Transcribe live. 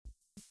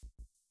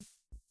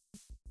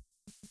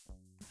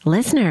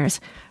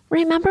Listeners,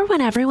 remember when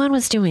everyone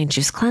was doing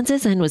juice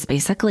cleanses and was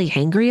basically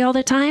hangry all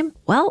the time?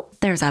 Well,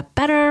 there's a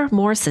better,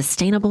 more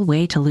sustainable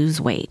way to lose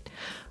weight.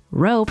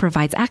 Ro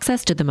provides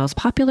access to the most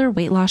popular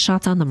weight loss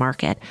shots on the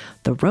market.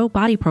 The Ro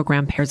Body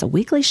Program pairs a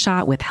weekly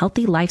shot with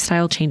healthy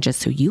lifestyle changes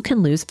so you can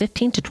lose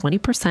 15 to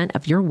 20%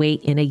 of your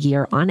weight in a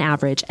year on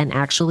average and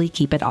actually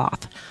keep it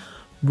off.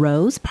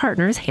 Ro's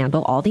partners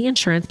handle all the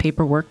insurance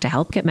paperwork to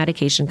help get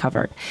medication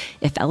covered.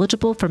 If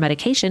eligible for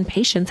medication,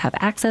 patients have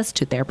access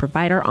to their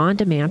provider on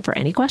demand for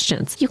any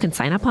questions. You can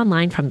sign up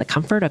online from the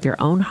comfort of your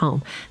own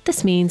home.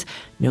 This means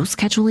no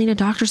scheduling a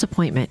doctor's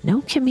appointment,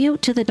 no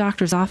commute to the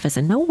doctor's office,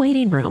 and no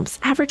waiting rooms.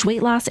 Average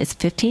weight loss is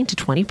 15 to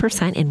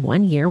 20% in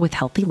 1 year with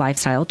healthy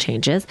lifestyle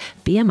changes.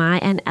 BMI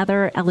and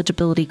other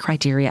eligibility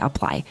criteria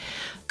apply.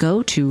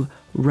 Go to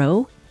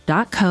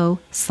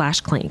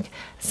ro.co/clink.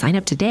 Sign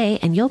up today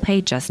and you'll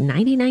pay just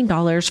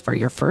 $99 for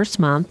your first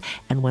month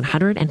and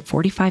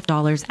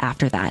 $145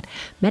 after that.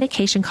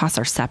 Medication costs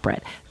are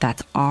separate.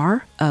 That's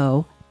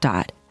ro.co/clink.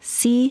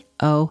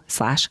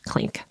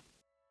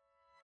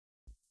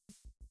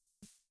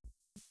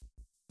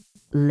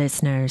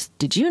 Listeners,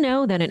 did you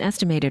know that an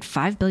estimated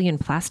 5 billion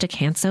plastic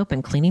hand soap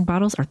and cleaning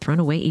bottles are thrown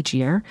away each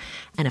year?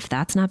 And if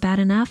that's not bad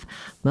enough,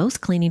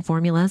 most cleaning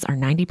formulas are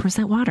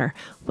 90% water,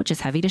 which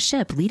is heavy to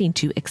ship, leading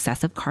to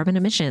excessive carbon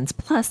emissions.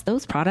 Plus,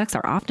 those products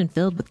are often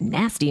filled with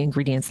nasty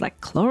ingredients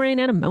like chlorine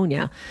and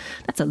ammonia.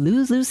 That's a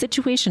lose-lose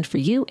situation for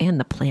you and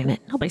the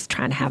planet. Nobody's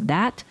trying to have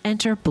that.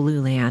 Enter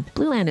Blueland.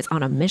 Blueland is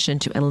on a mission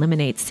to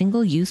eliminate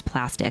single-use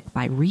plastic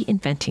by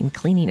reinventing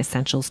cleaning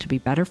essentials to be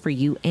better for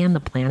you and the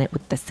planet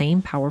with the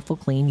same powerful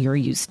clean you're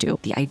used to.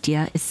 The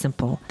idea is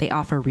simple. They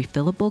offer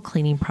refillable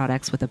cleaning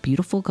products with a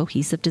beautiful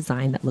cohesive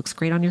design that looks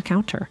great on your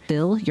counter.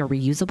 Fill your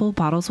reusable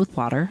bottles with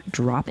water,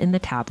 drop in the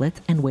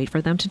tablets, and wait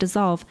for them to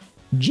dissolve.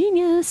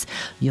 Genius!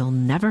 You'll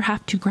never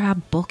have to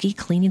grab bulky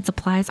cleaning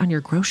supplies on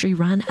your grocery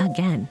run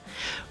again.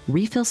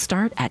 Refills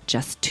start at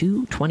just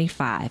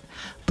 $2.25.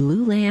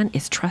 Blueland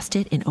is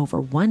trusted in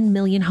over 1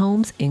 million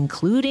homes,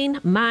 including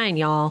mine,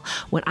 y'all.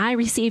 When I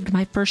received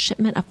my first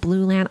shipment of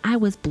Blueland, I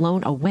was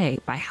blown away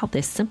by how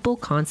this simple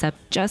concept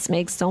just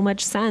makes so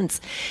much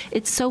sense.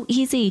 It's so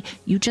easy.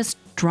 You just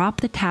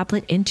drop the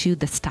tablet into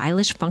the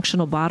stylish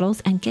functional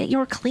bottles and get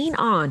your clean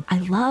on. I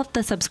love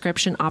the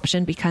subscription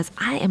option because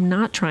I am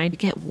not trying to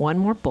get one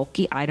more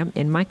bulky item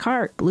in my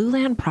cart.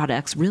 Blueland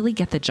products really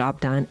get the job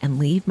done and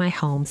leave my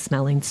home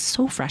smelling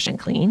so fresh and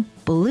clean.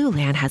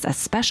 Blueland has a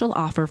special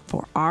offer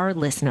for our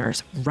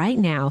listeners. Right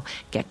now,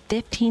 get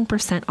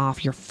 15%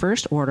 off your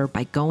first order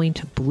by going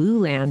to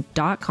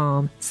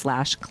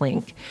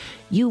blueland.com/clink.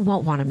 You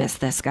won't want to miss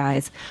this,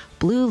 guys.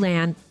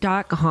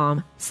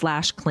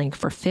 blueland.com/clink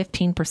for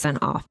 15%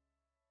 off.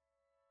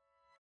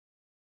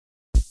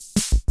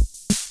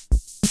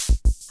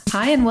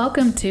 Hi, and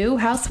welcome to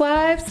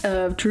Housewives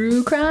of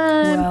True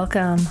Crime.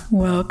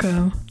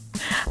 Welcome.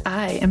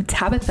 I am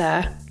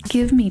Tabitha.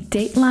 Give me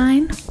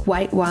Dateline,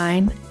 white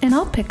wine, and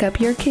I'll pick up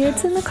your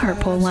kids in the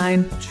carpool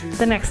line.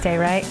 The next day,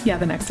 right? Yeah,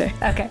 the next day.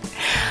 Okay.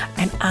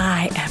 And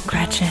I am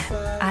Gretchen.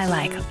 I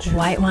like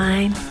white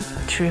wine,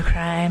 true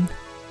crime,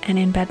 and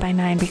in bed by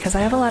 9 because I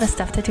have a lot of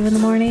stuff to do in the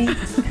morning.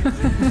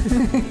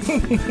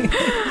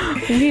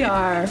 We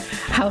are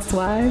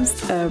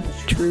Housewives of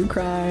True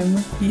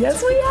Crime.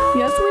 Yes, we are.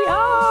 Yes, we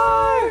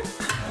are.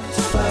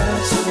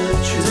 Housewives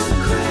of True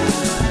Crime.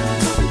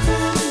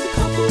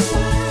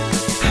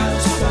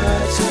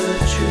 Housewives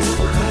of True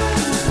Crime.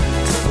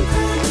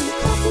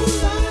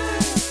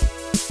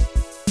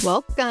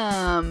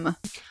 Welcome.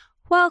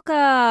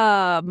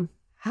 Welcome.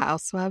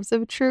 Housewives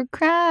of True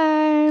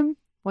Crime.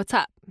 What's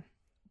up?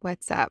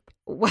 What's up?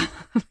 We're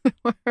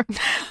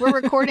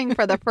recording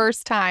for the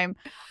first time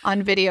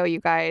on video, you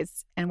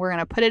guys, and we're going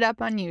to put it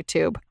up on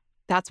YouTube.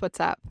 That's what's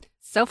up.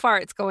 So far,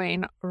 it's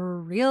going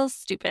real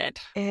stupid.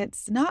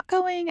 It's not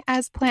going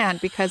as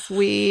planned because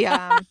we're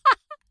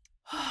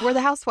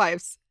the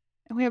housewives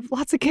and we have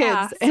lots of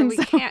kids. Yeah, and we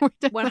can't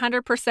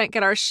 100%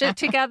 get our shit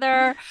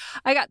together.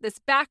 I got this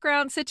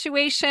background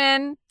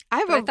situation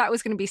I thought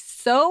was going to be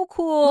so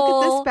cool.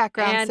 Look at this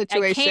background and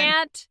situation.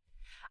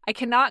 I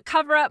cannot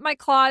cover up my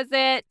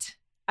closet.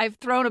 I've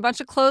thrown a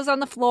bunch of clothes on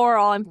the floor.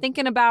 All I'm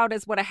thinking about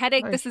is what a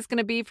headache this is going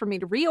to be for me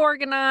to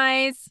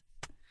reorganize.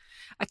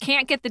 I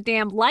can't get the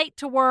damn light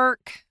to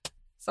work,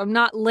 so I'm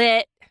not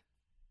lit.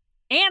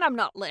 And I'm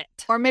not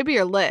lit. Or maybe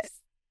you're lit,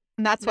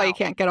 and that's why you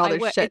can't get all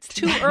this shit. It's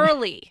too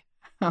early.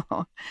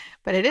 Oh,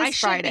 but it is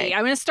Friday.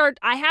 I'm going to start.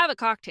 I have a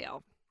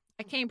cocktail.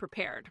 I came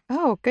prepared.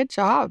 Oh, good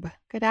job.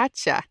 Good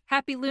at ya.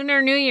 Happy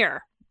Lunar New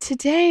Year.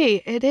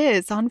 Today it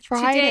is on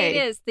Friday. Today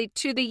it is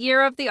to the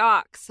year of the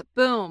ox.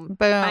 Boom.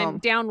 Boom. I'm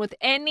down with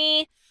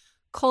any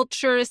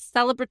culture's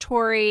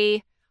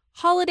celebratory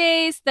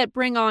holidays that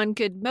bring on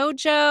good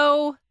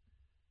mojo.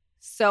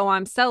 So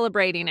I'm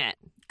celebrating it.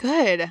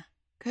 Good.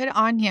 Good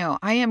on you.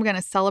 I am going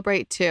to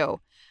celebrate too.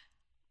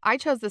 I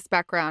chose this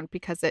background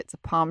because it's a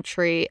palm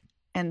tree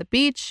and the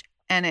beach,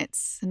 and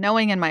it's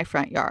snowing in my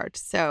front yard.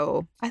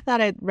 So I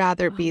thought I'd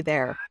rather be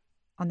there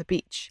on the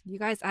beach. You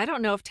guys, I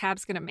don't know if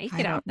Tab's going to make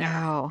it out there. I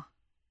don't know.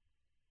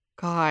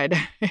 God,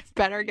 it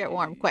better get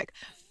warm quick.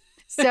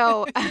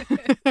 So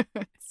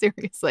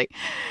seriously,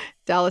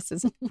 Dallas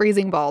is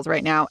freezing balls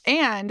right now.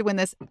 And when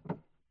this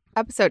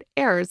episode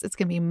airs, it's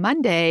going to be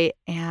Monday,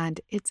 and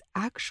it's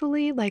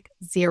actually like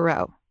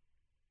 0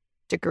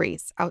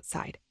 degrees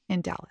outside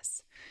in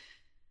Dallas.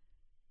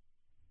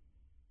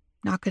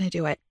 Not going to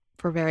do it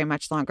for very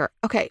much longer.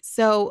 Okay,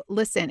 so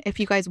listen, if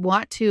you guys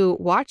want to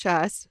watch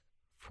us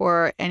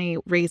for any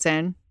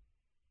reason,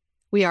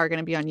 we are going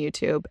to be on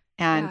YouTube,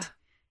 and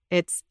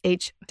it's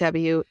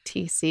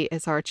HWTC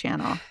is our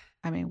channel.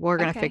 I mean, we're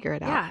going to figure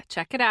it out. Yeah,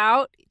 check it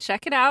out.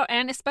 Check it out.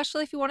 And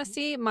especially if you want to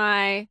see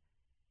my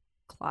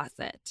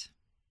closet.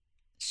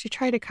 She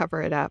tried to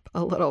cover it up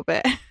a little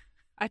bit.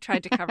 I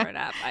tried to cover it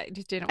up.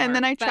 It didn't work. And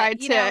then I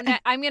tried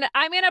I'm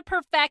gonna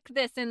perfect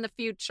this in the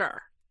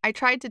future. I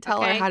tried to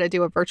tell her how to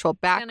do a virtual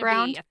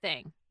background. It's gonna be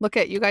a thing. Look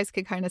at, you guys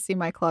can kind of see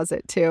my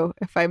closet too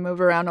if I move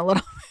around a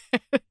little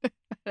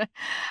bit.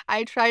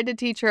 I tried to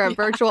teach her a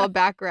virtual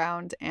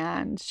background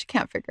and she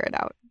can't figure it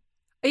out.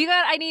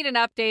 I need an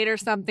update or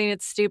something.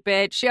 It's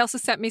stupid. She also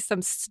sent me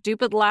some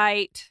stupid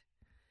light.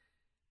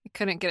 I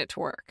couldn't get it to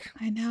work.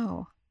 I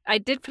know. I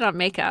did put on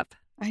makeup.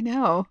 I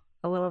know.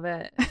 A little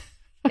bit.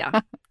 Yeah.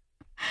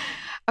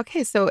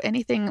 Okay, so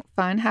anything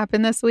fun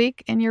happened this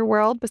week in your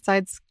world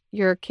besides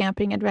your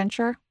camping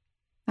adventure?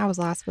 That was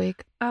last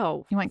week.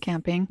 Oh. You went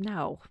camping?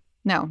 No,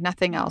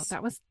 nothing else.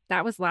 That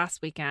was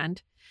last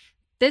weekend.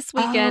 This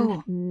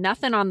weekend,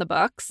 nothing on the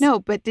books. No,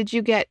 but did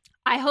you get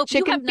I hope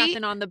chicken you have feet?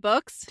 nothing on the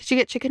books. Did you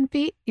get chicken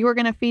feet? You were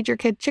going to feed your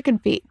kid chicken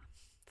feet.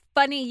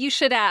 Funny you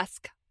should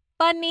ask.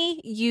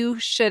 Funny you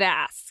should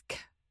ask.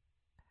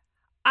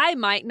 I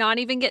might not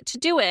even get to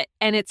do it,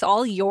 and it's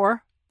all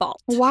your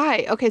fault.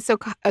 Why? Okay, so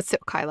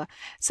Kyla.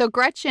 So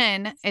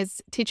Gretchen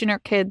is teaching her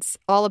kids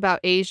all about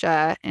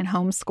Asia in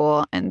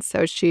homeschool, and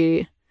so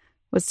she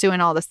was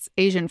doing all this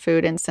Asian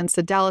food, and since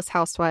the Dallas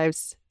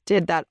housewives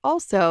did that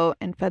also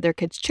and fed their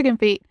kids chicken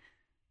feet,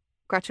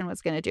 Gretchen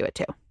was going to do it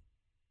too.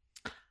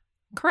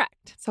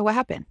 Correct. So what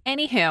happened?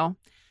 Anywho,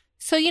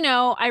 so,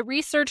 I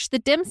researched the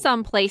dim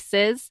sum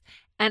places,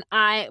 and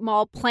I'm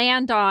all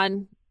planned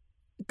on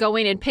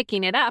going and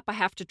picking it up. I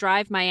have to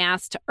drive my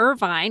ass to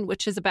Irvine,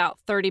 which is about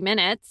 30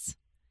 minutes.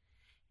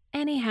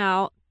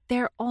 Anyhow,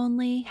 they're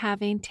only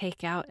having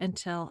takeout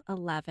until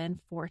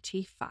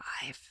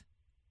 11:45.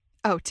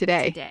 Oh,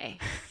 today. Today.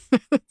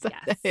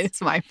 Yes.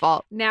 It's my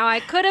fault. Now, I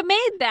could have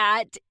made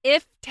that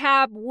if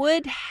Tab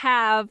would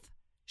have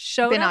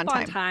showed Been up on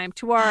on time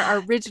to our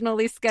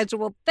originally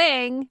scheduled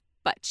thing,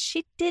 but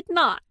she did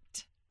not.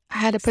 I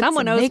had to put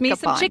Someone some owes me makeup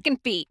some on. chicken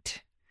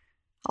feet.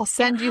 I'll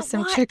send you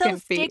some chicken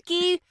those feet.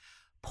 Sticky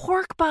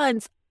pork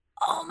buns.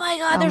 Oh my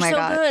God, they're so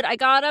God. good. I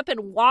got up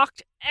and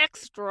walked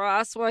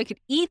extra so I could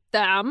eat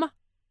them.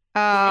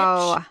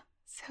 Oh,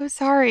 so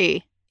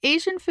sorry.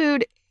 Asian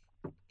food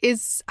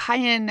is high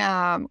in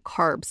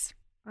carbs.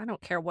 I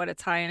don't care what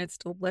it's high in. It's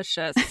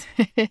delicious.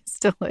 It's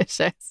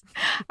delicious.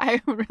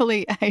 I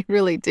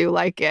really do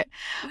like it.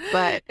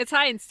 But it's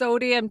high in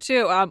sodium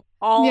too. I'm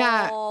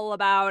all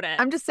about it.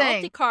 I'm just Salty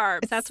saying.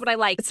 carbs. That's what I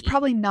like. It's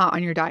probably not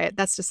on your diet.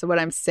 That's just what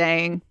I'm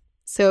saying.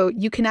 So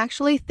you can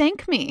actually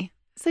thank me.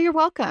 So you're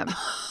welcome.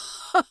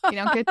 You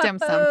don't get dim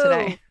sum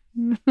today.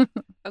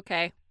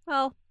 Okay.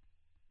 Well,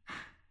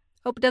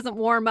 hope it doesn't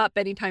warm up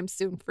anytime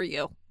soon for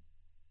you.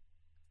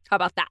 How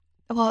about that?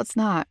 Well, it's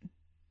not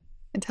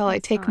until I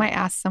take my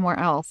ass somewhere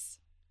else.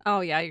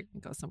 Oh, yeah. You can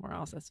go somewhere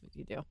else. That's what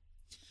you do.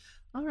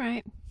 All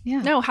right.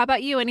 Yeah. No, how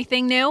about you?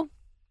 Anything new?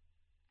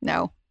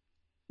 No.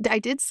 I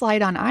did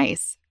slide on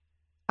ice.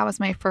 That was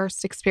my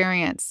first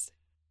experience.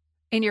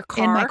 In your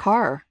car? In my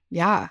car.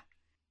 Yeah.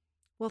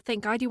 Well,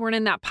 thank God you weren't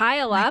in that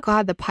pile My up.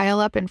 God, the pile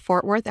up in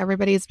Fort Worth.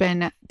 Everybody's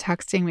been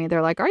texting me.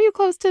 They're like, "Are you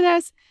close to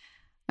this?"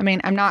 I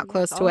mean, I'm not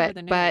close to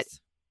it, but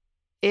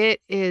it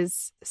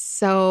is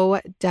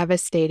so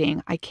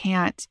devastating. I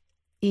can't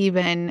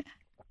even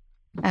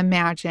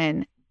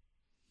imagine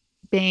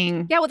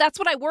being. Yeah, well, that's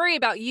what I worry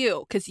about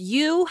you, because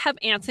you have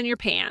ants in your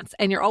pants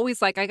and you're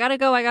always like, I gotta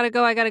go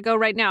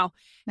right now.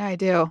 I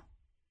do.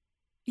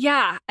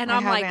 Yeah. And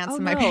I'm like, ants oh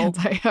in my no. pants.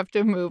 I have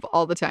to move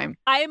all the time.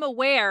 I am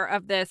aware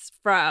of this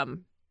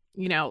from,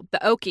 the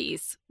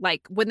Okies.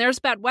 Like when there's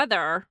bad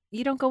weather,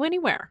 you don't go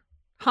anywhere.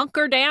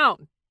 Hunker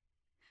down.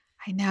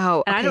 I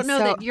know. And Okay,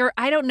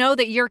 I don't know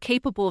that you're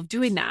capable of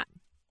doing that.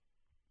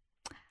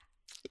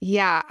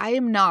 Yeah, I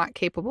am not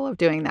capable of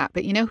doing that.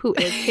 But you know who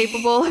is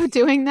capable of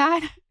doing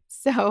that?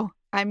 So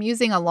I'm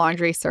using a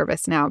laundry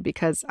service now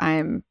because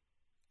I've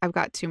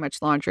got too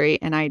much laundry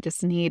and I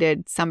just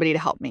needed somebody to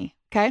help me.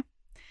 Okay.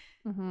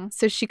 Mm-hmm.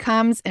 So she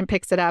comes and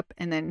picks it up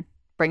and then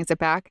brings it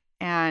back.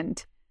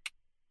 And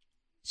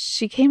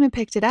she came and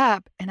picked it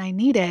up and I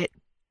need it.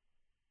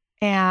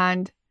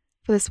 And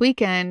for this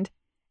weekend,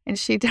 and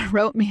she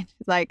wrote me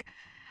like,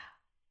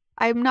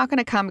 I'm not going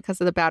to come because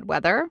of the bad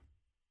weather.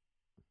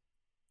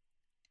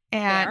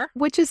 And Fair.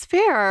 Which is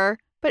fair,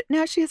 but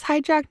now she has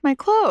hijacked my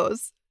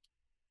clothes.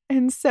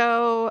 And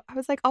so I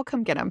was like, I'll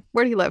come get him.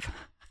 Where do you live?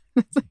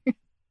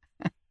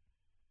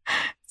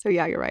 So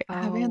yeah, you're right.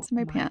 I have ants in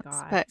my pants.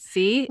 God. But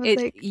see, I was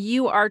like-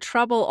 you are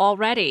trouble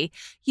already.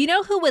 You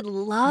know who would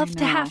love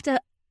to know. have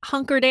to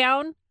hunker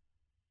down?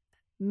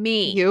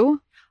 Me.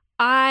 you?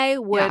 I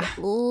would Yeah.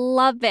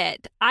 love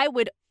it. I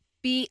would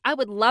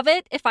love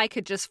it if I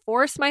could just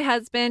force my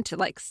husband to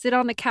like sit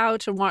on the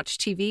couch and watch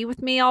TV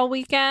with me all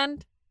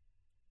weekend.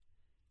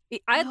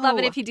 I'd love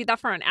it No. if he did that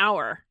for an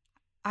hour.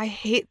 I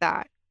hate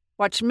that.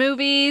 Watch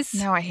movies,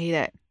 No, I hate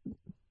it.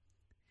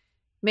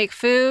 make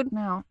food.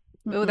 No.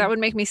 Oh, that would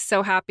make me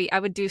so happy. I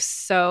would do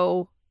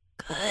so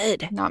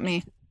good Not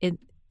me. in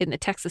the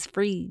Texas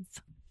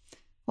freeze.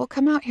 Well,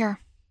 come out here.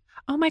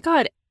 Oh my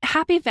God.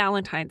 Happy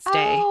Valentine's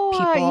Day, Oh,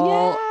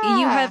 people.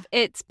 yeah.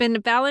 It's been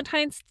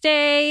Valentine's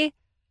Day.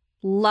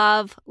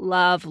 Love,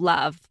 love,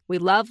 love. We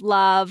love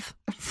love.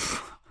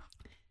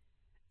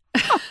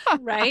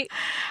 Right?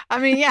 I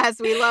mean, yes,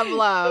 we love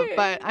love,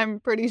 but I'm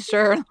pretty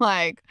sure,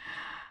 like,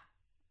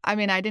 I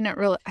mean, I didn't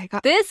really. I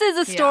got This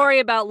is a Yeah. story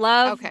about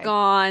love Okay.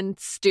 gone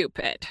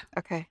stupid.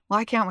 okay. Well,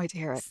 I can't wait to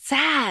hear it.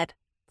 Sad.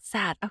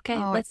 Okay,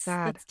 Oh, it's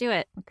sad. let's do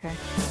it. Okay.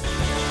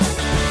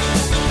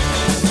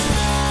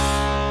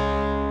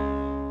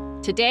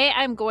 Today,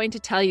 I'm going to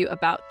tell you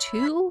about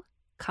two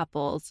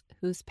couples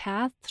whose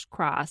paths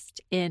crossed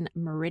in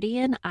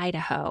Meridian,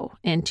 Idaho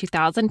in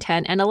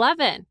 2010 and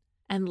 11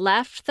 and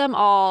left them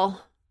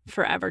all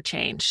forever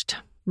changed.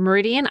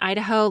 Meridian,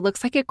 Idaho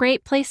looks like a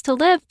great place to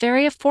live,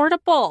 very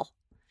affordable.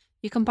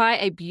 You can buy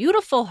a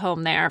beautiful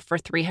home there for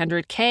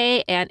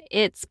 $300K and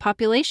its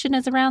population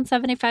is around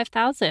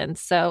 75,000.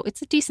 So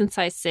it's a decent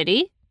sized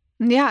city.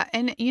 Yeah,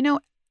 and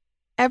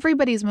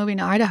everybody's moving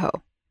to Idaho.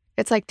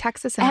 It's like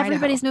Texas and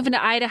Everybody's Idaho. moving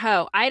to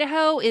Idaho.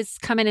 Idaho is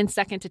coming in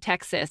second to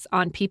Texas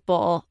on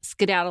people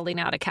skedaddling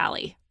out of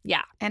Cali.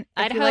 Yeah. And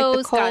if you like the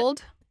Idaho's got-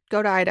 cold,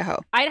 go to Idaho.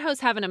 Idaho's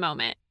having a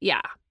moment.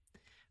 Yeah,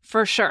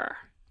 for sure.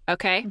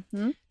 Okay.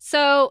 Mhm.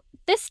 So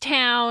this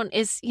town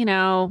is,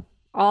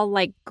 all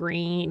like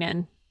green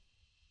and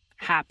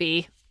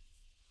happy,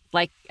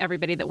 like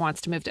everybody that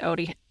wants to move to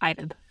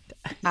Idaho.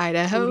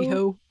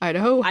 Idaho.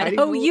 Idaho,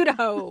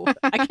 Idaho.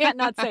 I can't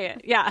not say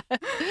it. Yeah.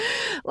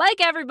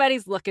 Like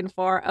everybody's looking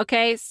for.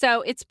 Okay.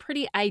 So it's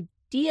pretty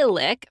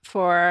idyllic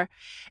for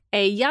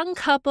a young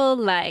couple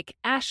like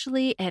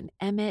Ashley and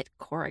Emmett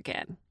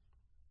Corrigan.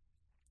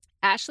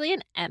 Ashley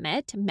and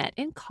Emmett met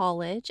in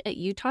college at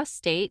Utah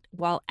State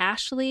while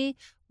Ashley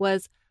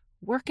was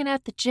working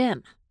at the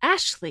gym.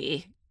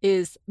 Ashley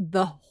is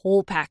the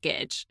whole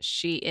package.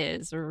 She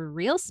is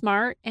real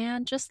smart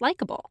and just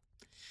likable.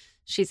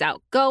 She's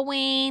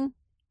outgoing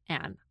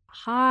and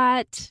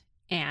hot,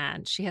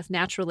 and she has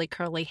naturally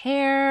curly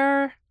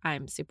hair.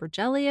 I'm super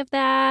jelly of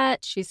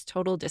that. She's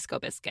total disco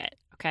biscuit,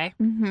 okay?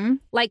 Mm-hmm.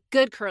 Like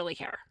good curly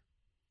hair.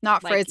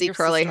 Not Like frizzy your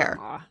curly hair.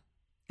 sister-in-law.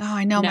 Oh,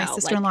 I know. My No,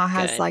 sister-in-law like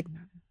has good. like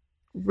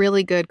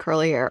really good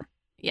curly hair.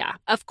 Yeah.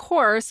 Of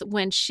course,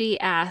 when she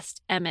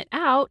asked Emmett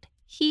out,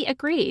 he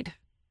agreed.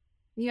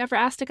 You ever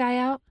asked a guy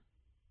out?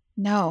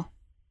 No.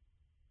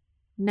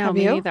 No, Have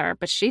me you? neither.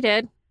 But she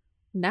did.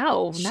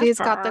 No, She's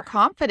got the never.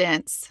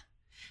 confidence.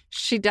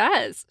 She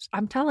does.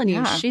 I'm telling you,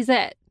 Yeah. she's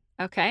it.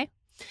 Okay.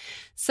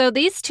 So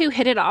these two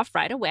hit it off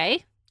right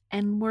away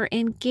and were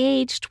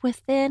engaged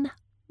within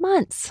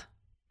months.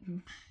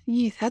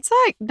 That's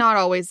like not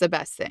always the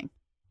best thing.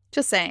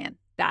 Just saying.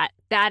 That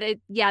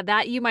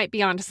you might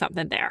be onto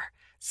something there.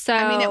 So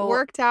I mean, it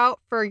worked out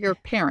for your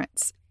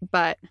parents,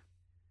 but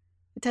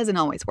it doesn't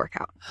always work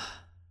out.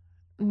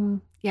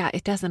 Yeah,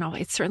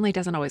 it certainly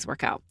doesn't always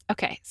work out.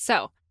 Okay.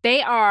 So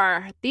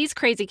these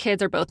crazy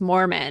kids are both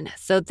Mormon.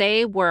 So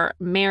they were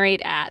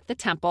married at the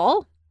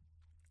temple.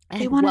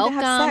 They wanted to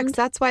have sex.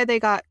 That's why they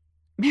got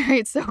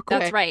married so quick.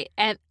 That's right.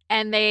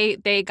 And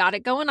they got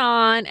it going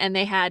on and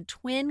they had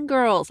twin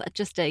girls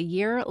just a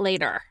year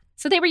later.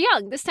 So they were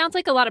young. This sounds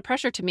like a lot of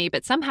pressure to me,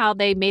 but somehow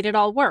they made it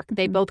all work.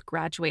 They Mhm. both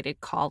graduated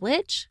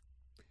college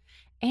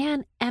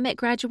and Emmett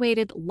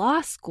graduated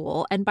law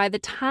school. And by the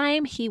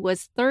time he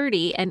was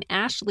 30 and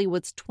Ashley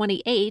was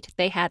 28,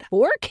 they had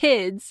 4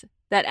 kids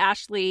that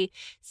Ashley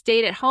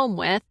stayed at home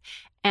with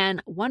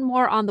and one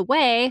more on the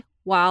way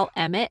while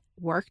Emmett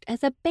worked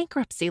as a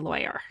bankruptcy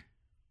lawyer.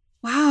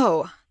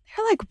 Wow.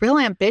 They're like real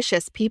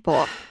ambitious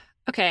people.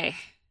 Okay,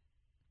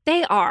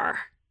 they are.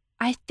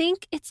 I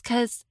think it's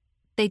because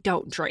they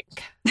don't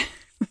drink.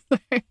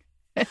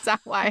 Is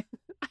that why?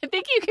 I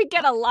think you could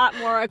get a lot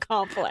more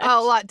accomplished.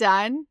 Oh, a lot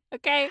done?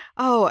 Okay.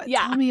 Oh,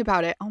 Yeah. tell me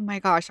about it. Oh my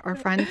gosh. Our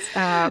friends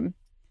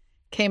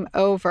came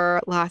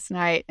over last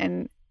night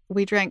and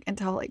we drank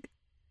until like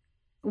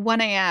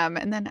 1 a.m.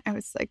 And then I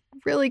was like,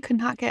 really could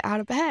not get out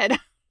of bed.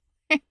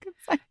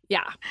 It's like,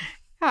 Yeah.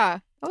 yeah,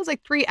 that was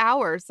like 3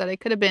 hours that I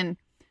could have been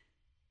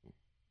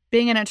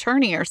being an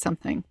attorney or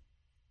something.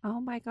 Oh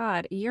my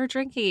God. Your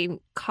drinking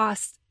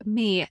cost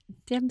me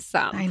dim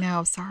sum. I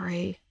know.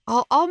 Sorry.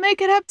 I'll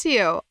make it up to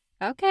you.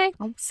 Okay.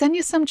 I'll send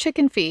you some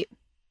chicken feet.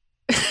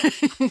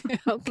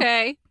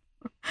 Okay.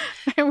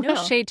 I No will.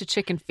 shade to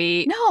chicken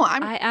feet. No,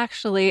 I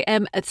actually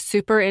am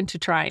super into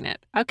trying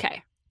it.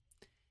 Okay.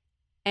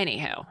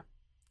 Anywho,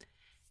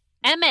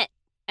 Emmett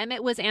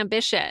was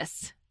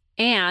ambitious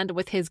And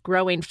with his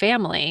growing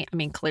family, I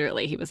mean,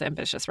 clearly he was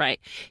ambitious,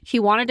 right? He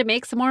wanted to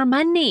make some more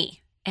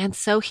money. And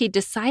so he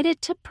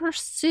decided to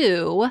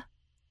pursue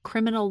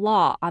criminal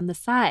law on the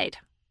side.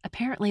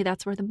 Apparently,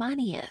 that's where the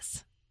money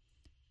is.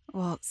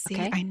 Well, see,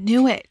 Okay. I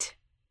knew it.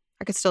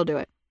 I could still do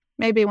it.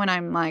 Maybe when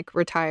I'm like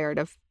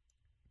retired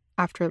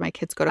after my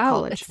kids go to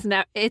college.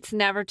 It's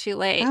never too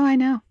late. Oh, I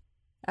know.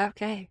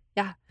 Okay.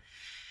 Yeah.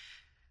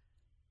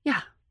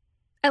 Yeah.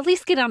 At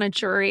least get on a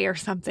jury or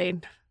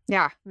something.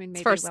 Yeah. I mean, It's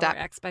maybe first lower step.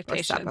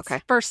 expectations.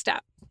 Okay. First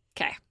step.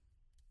 Okay.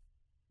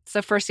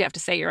 So first you have to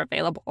say you're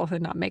available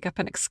and not make up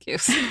an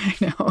excuse. I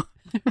know.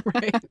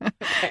 Right.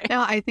 Okay.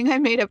 No, I think I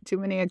made up too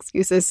many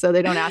excuses so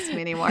they don't ask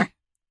me anymore.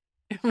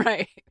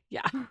 Right.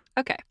 Yeah.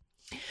 Okay.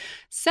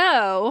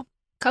 So,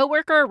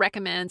 coworker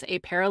recommends a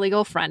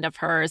paralegal friend of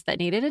hers that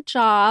needed a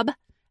job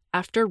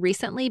after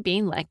recently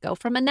being let go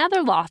from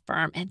another law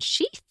firm, and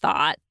she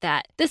thought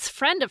that this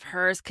friend of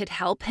hers could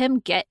help him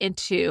get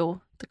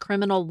into the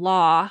criminal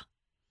law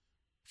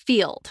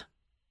field.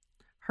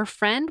 Her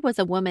friend was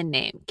a woman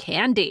named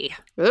Candy.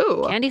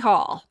 Ooh. Candy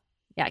Hall.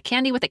 Yeah,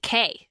 Candy with a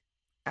K,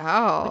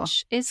 Oh.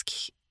 which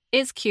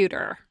is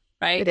cuter,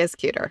 right? It is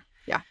cuter.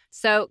 Yeah.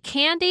 So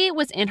Candy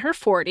was in her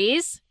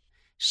 40s.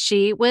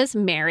 She was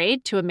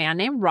married to a man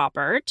named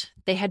Robert.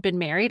 They had been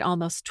married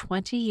almost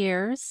 20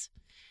 years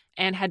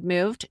and had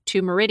moved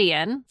to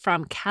Meridian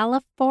from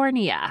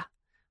California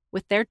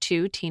with their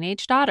 2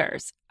 teenage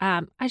daughters.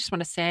 I just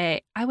want to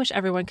say, I wish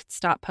everyone could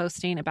stop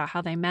posting about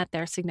how they met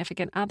their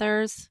significant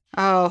others.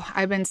 Oh,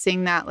 I've been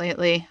seeing that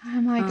lately.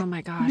 I'm like, oh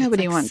my God.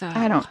 nobody it's wants, like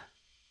I don't,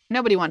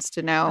 nobody wants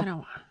to I know.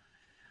 don't.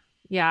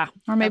 Yeah.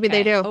 Or maybe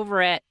they Okay, do.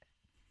 Over it.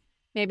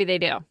 Maybe they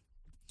do.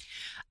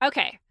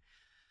 Okay.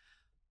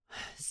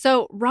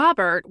 So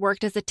Robert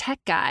worked as a tech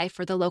guy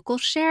for the local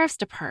sheriff's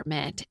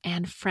department,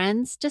 and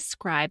friends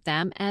described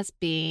them as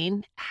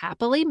being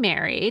happily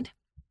married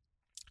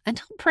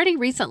until pretty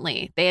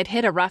recently. They had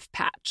hit a rough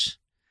patch,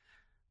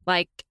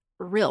 like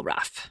real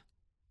rough.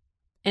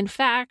 In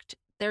fact,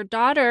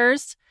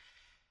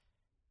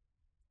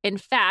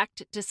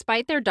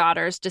 despite their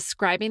daughters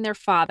describing their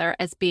father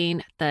as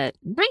being the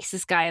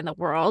nicest guy in the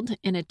world,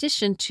 in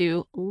addition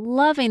to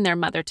loving their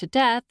mother to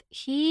death,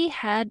 he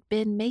had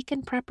been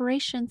making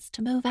preparations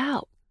to move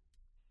out.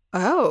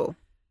 Oh.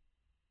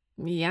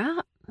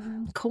 Yeah.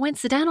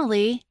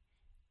 Coincidentally,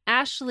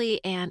 Ashley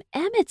and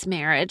Emmett's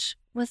marriage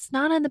was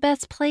not in the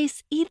best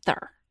place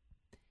either.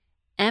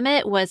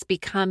 Emmett was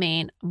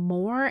becoming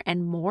more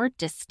and more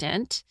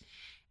distant,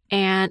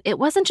 and it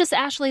wasn't just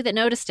Ashley that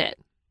noticed it.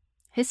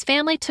 His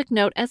family took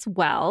note as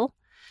well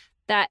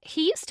that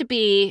he used to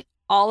be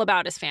all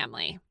about his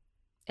family.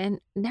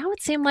 And now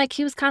it seemed like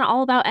he was kind of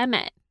all about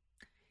Emmett.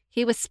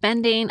 He was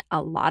spending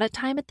a lot of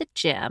time at the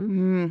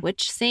gym,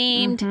 which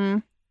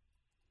seemed,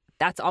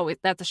 that's a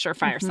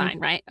surefire sign,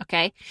 right?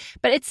 Okay.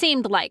 But it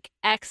seemed like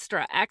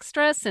extra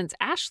since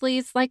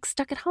Ashley's like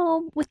stuck at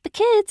home with the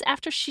kids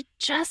after she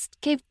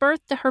just gave birth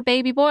to her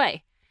baby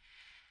boy.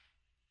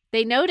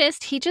 They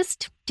noticed he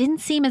just didn't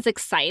seem as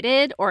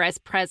excited or as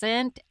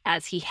present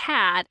as he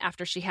had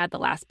after she had the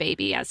last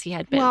baby as he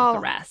had been with the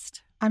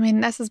rest. I mean,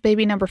 this is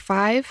baby number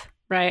 5.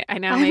 Right. I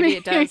know. Maybe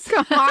it does.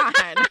 Come on.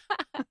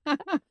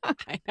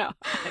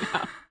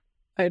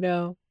 I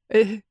know.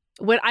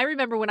 I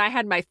remember when I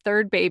had my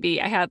 3rd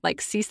baby, I had like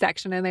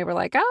C-section and they were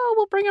like, oh,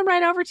 we'll bring him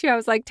right over to you. I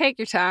was like, take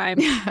your time.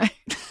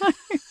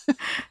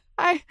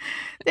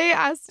 They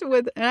asked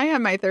and I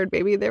had my 3rd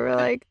baby. They were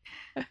like,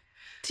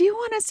 do you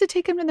want us to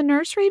take him to the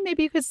nursery?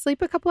 Maybe you could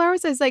sleep a couple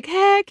hours. I was like,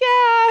 heck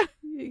yeah.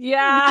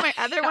 Yeah. My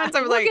other ones,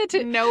 I'm like,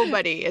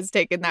 nobody is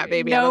taking that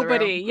baby out of the room.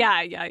 Nobody.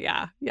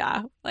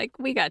 Yeah. Like,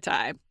 we got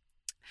time.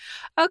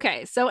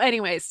 Okay. So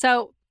anyways,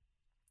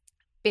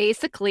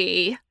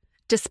 basically,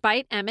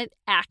 despite Emmett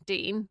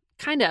acting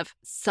kind of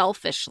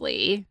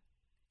selfishly,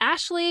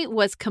 Ashley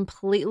was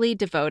completely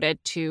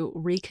devoted to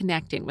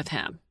reconnecting with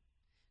him.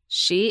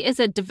 She is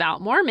a devout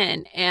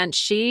Mormon, and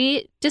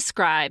she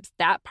describes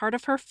that part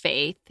of her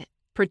faith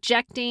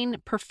projecting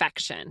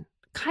perfection,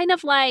 kind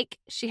of like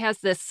she has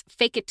this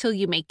fake it till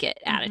you make it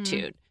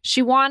attitude.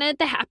 She wanted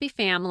the happy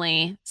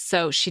family,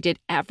 so she did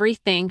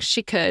everything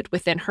she could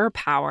within her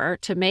power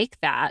to make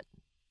that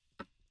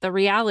the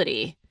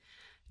reality.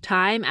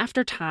 Time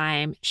after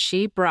time,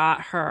 she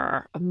brought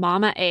her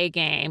Mama A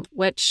game,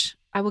 which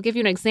I will give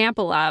you an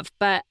example of,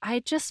 but I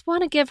just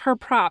want to give her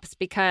props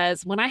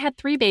because when I had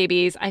 3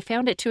 babies, I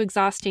found it too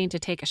exhausting to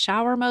take a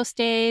shower most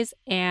days,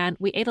 and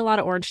we ate a lot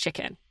of orange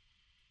chicken.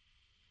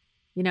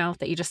 You know,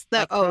 that you just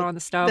throw on the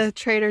stove. The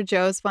Trader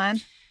Joe's one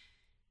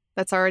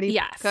that's already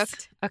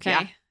cooked. Okay.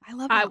 Yeah, I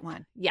love that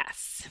one.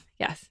 Yes.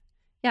 Yeah,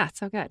 it's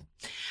so good.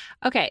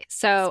 Okay,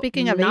 so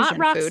speaking of not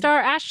Asian Rockstar food.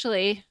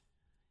 Ashley,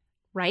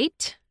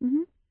 right?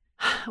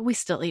 Mm-hmm. We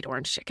still eat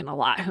orange chicken a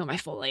lot. Who am I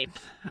fooling?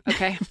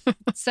 Okay.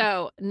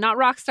 So not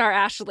Rockstar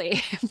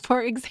Ashley.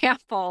 For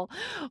example,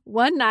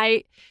 one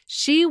night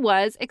she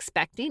was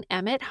expecting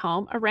Emmett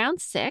home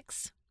around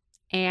 6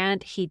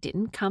 and he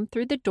didn't come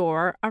through the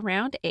door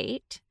around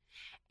 8.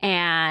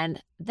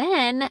 And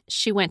then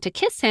she went to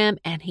kiss him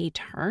and he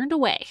turned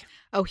away.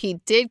 Oh, he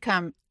did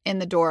come in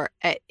the door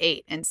at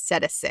 8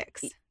 instead of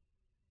 6.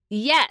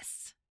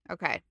 Yes.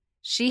 Okay.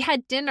 She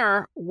had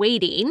dinner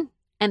waiting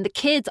and the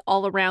kids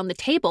all around the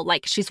table.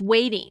 Like she's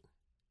waiting.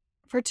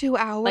 For 2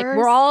 hours? Like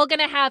we're all going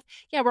to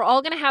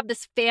have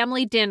this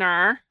family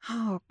dinner.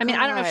 Oh, I mean,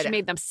 I don't know if she God.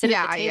 made them sit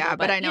at the table, Yeah,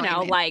 but I know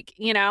what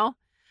you mean.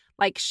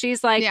 like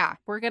she's like, Yeah.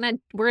 we're going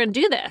to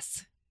do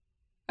this.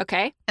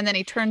 Okay. And then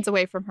he turns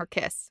away from her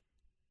kiss.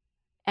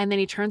 And then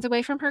he turns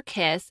away from her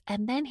kiss.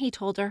 And then he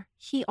told her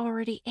he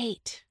already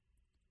ate.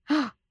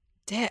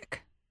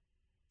 Dick.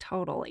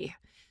 Totally.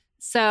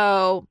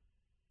 So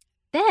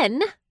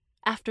then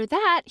after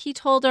that, he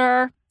told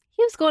her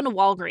he was going to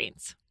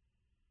Walgreens.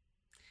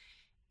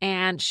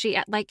 And she's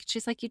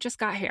like, you just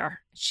got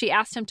here. She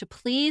asked him to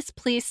please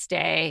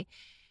stay.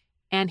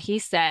 And he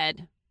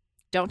said,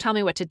 don't tell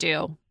me what to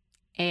do.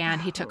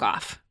 And he took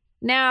off.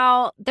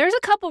 Now, there's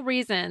a couple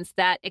reasons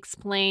that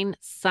explain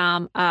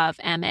some of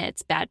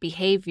Emmett's bad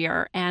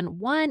behavior. And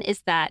one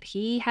is that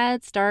he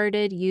had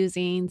started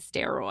using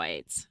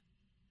steroids.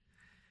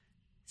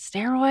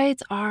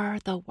 Steroids are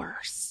the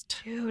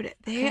worst. Dude,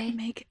 they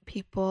make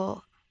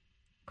people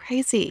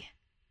crazy.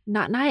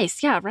 Not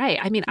nice. Yeah, right.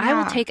 I mean, I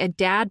will Yeah. take a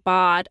dad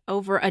bod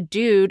over a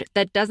dude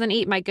that doesn't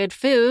eat my good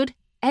food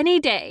any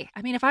day.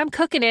 I mean, if I'm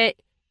cooking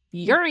it,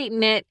 you're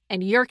eating it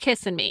and you're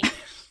kissing me.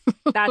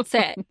 That's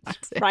it.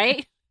 That's it.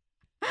 Right?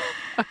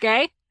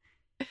 Okay?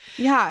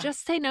 Yeah.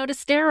 Just say no to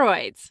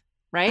steroids,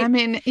 right? I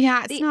mean, yeah,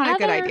 it's The not a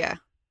good other-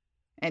 idea.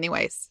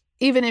 Anyways,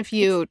 even if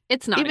you,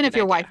 it's not. even a if good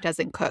your idea. wife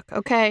doesn't cook,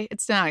 okay,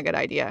 it's not a good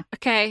idea.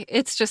 Okay,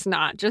 it's just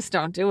not. Just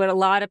don't do it. A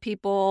lot of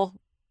people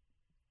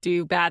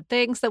do bad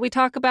things that we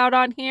talk about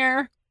on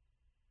here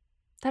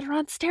that are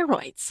on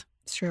steroids.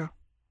 It's true.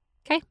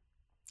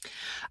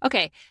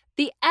 Okay,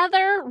 the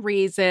other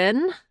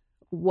reason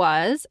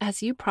was,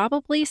 as you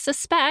probably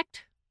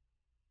suspect,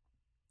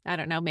 I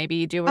don't know, maybe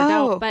you do or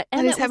don't, but that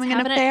Emmett he's was having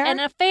having an affair? an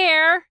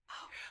affair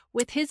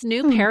with his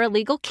new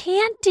paralegal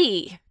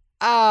Candy.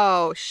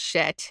 Oh,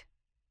 shit.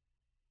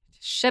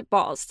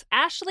 Shitballs.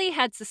 Ashley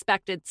had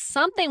suspected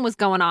something was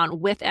going on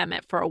with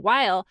Emmett for a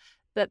while,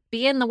 but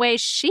being the way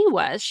she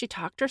was, she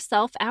talked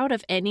herself out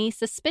of any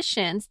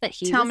suspicions that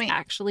he Tell was me.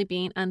 actually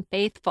being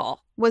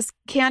unfaithful. Was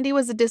Candy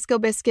was a disco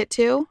biscuit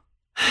too?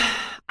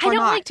 I Or don't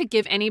not? like to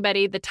give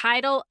anybody the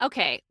title.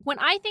 Okay, when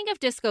I think of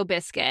Disco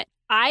Biscuit,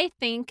 I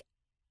think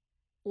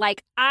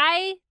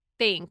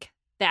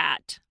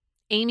that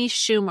Amy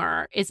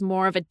Schumer is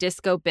more of a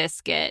disco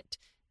biscuit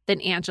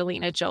than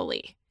Angelina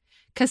Jolie.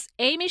 Because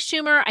Amy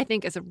Schumer, I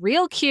think, is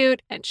real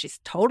cute and she's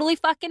totally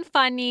fucking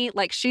funny.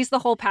 Like, she's the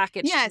whole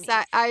package. to Yes, me.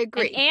 I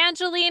agree. And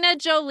Angelina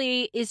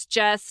Jolie is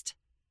just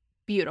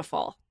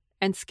beautiful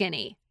and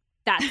skinny.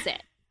 That's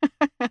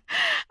it.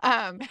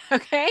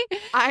 Okay?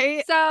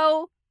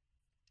 So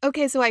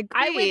So I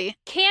agree.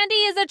 Candy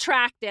is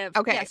attractive.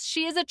 Okay. Yes,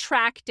 she is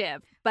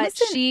attractive, but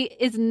Listen. she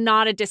is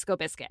not a disco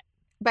biscuit.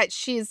 But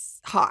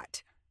she's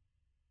hot.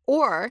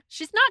 Or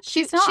She's not.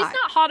 She's She's not.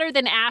 not hotter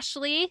than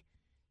Ashley.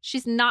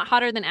 She's not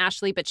hotter than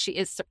Ashley, but she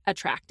is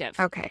attractive.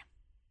 okay.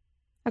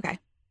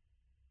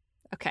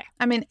 Okay.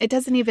 I mean, it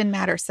doesn't even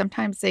matter.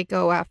 Sometimes they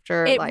go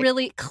after It like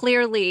really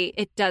clearly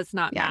it does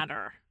not Yeah.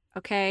 matter.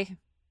 Okay.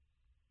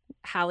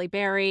 Halle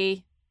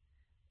Berry,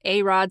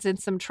 A-Rod's in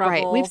some trouble.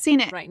 Right. We've seen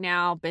it. right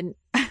now.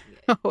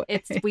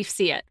 We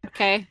see it.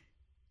 Okay.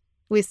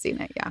 We've seen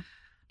it, yeah.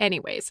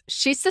 Anyways,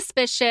 she's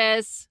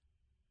suspicious,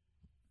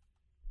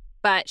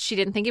 but she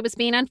didn't think it was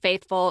being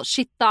unfaithful.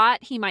 She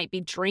thought he might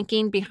be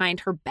drinking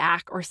behind her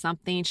back or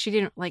something. She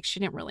didn't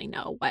really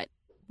know what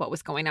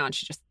was going on.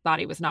 She just thought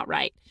he was not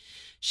right.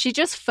 She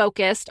just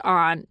focused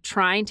on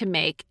trying to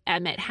make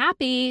Emmett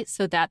happy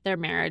so that their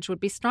marriage would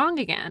be strong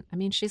again. I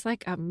mean, she's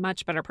like a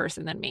much better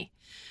person than me.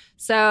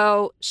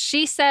 So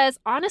she says,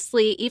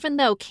 honestly, even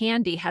though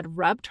Candy had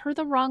rubbed her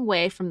the wrong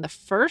way from the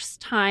first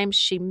time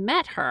she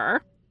met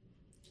her,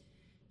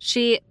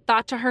 she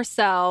thought to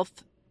herself,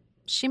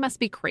 she must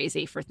be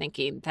crazy for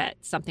thinking that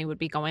something would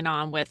be going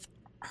on with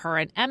her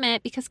and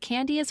Emmett because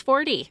Candy is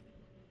 40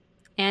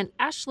 and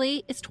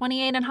Ashley is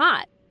 28 and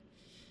hot.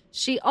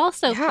 She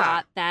also Yeah.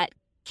 thought that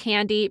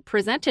Candy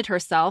presented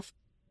herself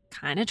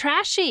kind of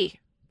trashy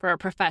for a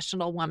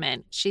professional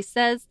woman. She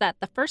says that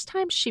the first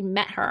time she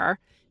met her,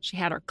 she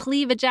had her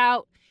cleavage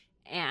out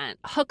and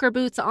hooker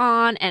boots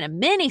on and a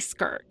mini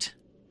skirt.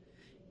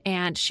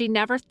 And she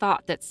never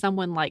thought that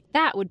someone like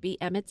that would be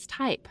Emmett's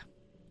type.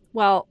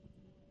 Well,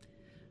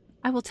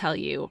 I will tell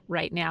you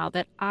right now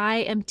that I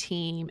am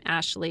team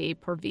Ashley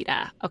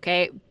Porvita,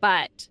 okay?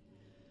 But,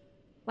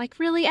 like,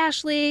 really,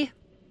 Ashley,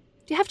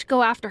 do you have to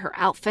go after her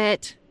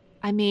outfit?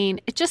 I mean,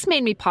 it just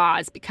made me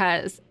pause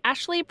because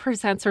Ashley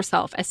presents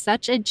herself as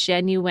such a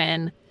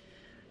genuine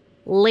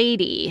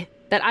lady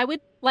that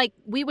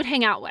we would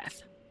hang out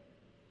with.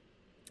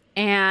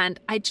 And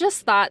I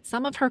just thought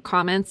some of her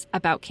comments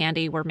about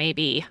Candy were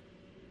maybe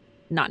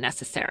not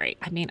necessary.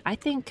 I mean, I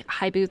think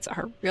high boots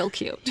are real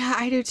cute. Yeah,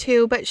 I do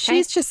too. But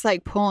she's just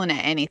like pulling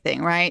at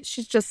anything, right?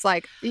 She's just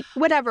like,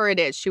 whatever it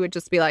is, she would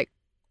just be like,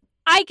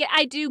 I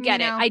do get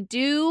You it. know? I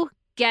do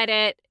get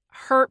it.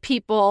 Hurt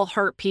people.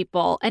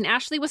 And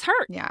Ashley was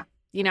hurt. yeah.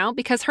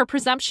 because her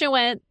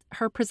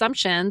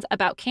presumptions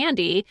about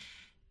Candy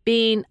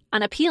being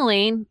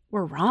unappealing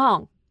were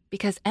wrong,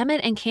 because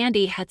Emmett and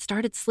Candy had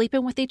started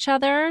sleeping with each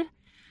other,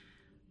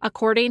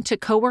 according to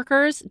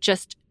coworkers,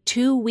 just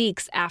 2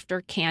 weeks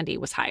after Candy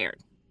was hired.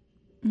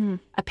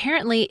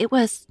 Apparently, it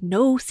was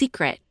no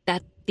secret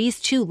that these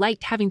two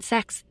liked having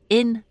sex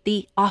in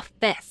the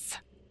office.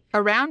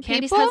 Around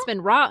Candy's people?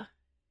 husband, Rob,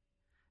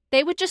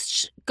 they would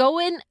just go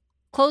in,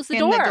 close the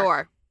In door. the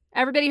door.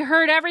 Everybody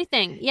heard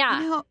everything.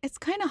 Yeah. It's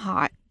kind of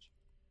hot.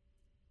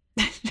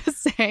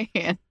 Just saying.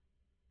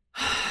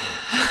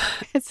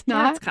 It's Yeah,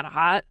 not. it's kind of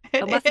hot.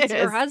 It Unless it's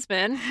your is.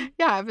 husband.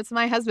 Yeah, if it's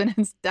my husband,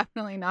 it's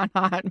definitely not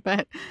hot.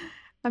 But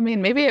I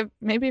mean, maybe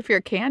if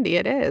you're Candy,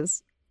 it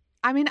is.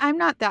 I mean,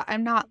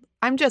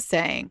 I'm just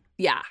saying.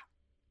 Yeah.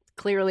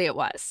 Clearly it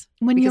was.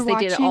 When because you're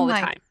they did it watching, all the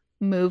like, time.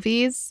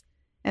 movies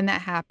and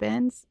that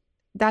happens,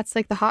 that's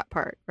like the hot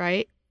part,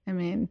 right? I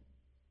mean,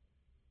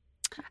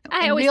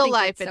 I in always real think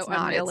life, it's it's so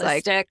not. It's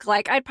unrealistic.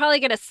 Like I'd probably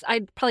get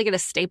a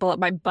staple up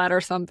my butt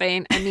or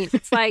something. I mean,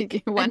 it's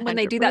like and when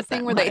they do that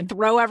thing where they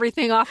throw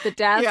everything off the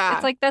desk. Yeah.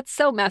 It's like that's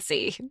so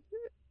messy.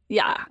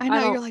 Yeah, I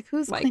know. don't, You're like,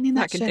 who's like, cleaning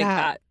that fucking shit dig up?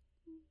 that.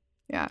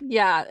 Yeah.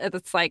 Yeah,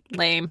 it's like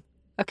lame.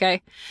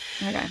 Okay.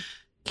 Okay.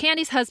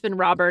 Candy's husband,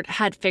 Robert,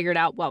 had figured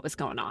out what was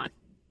going on.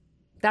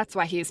 That's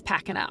why he was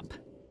packing up.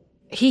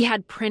 He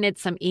had printed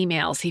some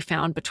emails he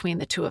found between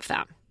the two of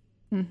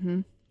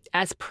them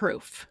as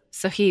proof.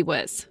 So he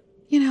was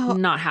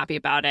not happy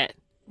about it.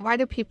 Why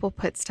do people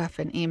put stuff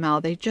in email?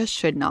 They just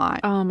should not.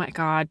 Oh my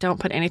God, don't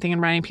put anything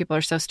in writing. People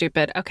are so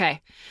stupid.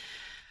 Okay.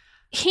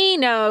 He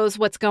knows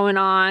what's going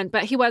on,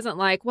 but he wasn't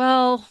like,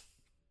 well,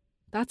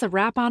 that's a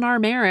wrap on our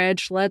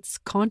marriage. Let's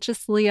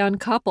consciously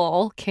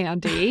uncouple,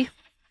 Candy.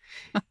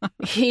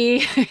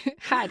 He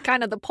had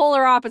kind of the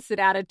polar opposite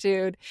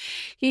attitude.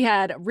 He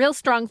had real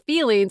strong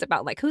feelings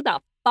about like, who the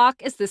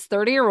fuck is this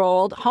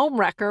 30-year-old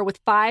homewrecker with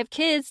 5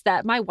 kids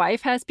that my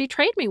wife has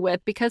betrayed me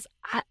with because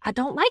I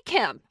don't like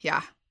him.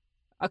 Yeah.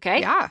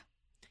 Okay? Yeah.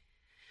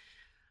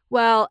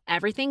 Well,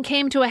 everything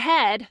came to a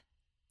head.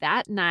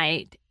 That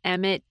night,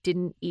 Emmett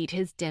didn't eat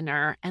his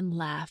dinner and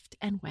left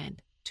and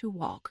went to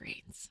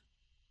Walgreens.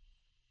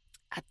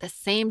 At the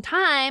same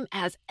time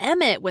as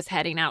Emmett was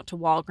heading out to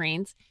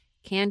Walgreens,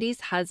 Candy's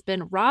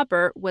husband,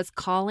 Robert, was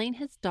calling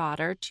his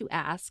daughter to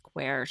ask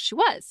where she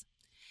was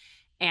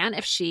and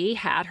if she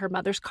had her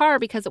mother's car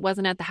because it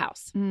wasn't at the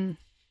house.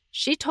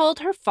 She told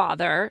her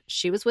father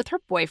she was with her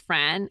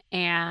boyfriend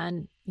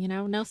and,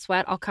 no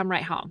sweat, I'll come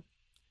right home.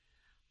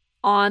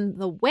 On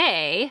the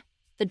way,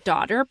 the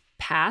daughter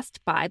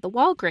passed by the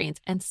Walgreens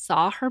and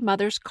saw her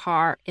mother's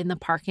car in the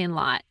parking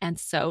lot. And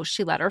so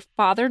she let her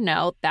father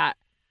know that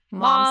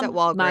Mom's at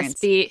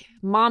Walgreens.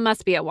 Mom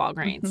must be at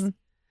Walgreens. Mm-hmm.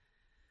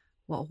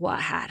 Well,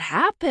 what had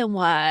happened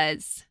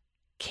was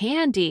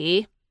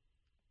Candy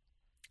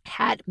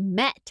had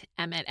met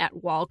Emmett at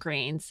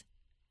Walgreens,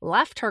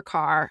 left her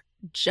car,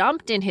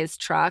 jumped in his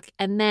truck,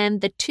 and then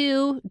the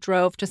two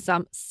drove to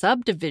some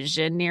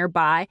subdivision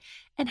nearby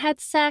and had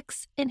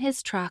sex in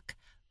his truck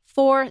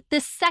for the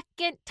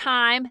second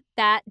time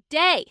that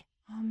day.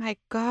 Oh my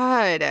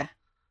God.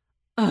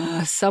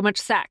 So much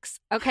sex.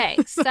 Okay,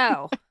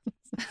 so...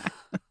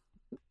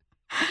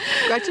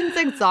 Gretchen's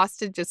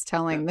exhausted just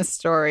telling the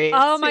story.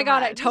 Oh It's my too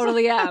God, I much.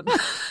 totally am.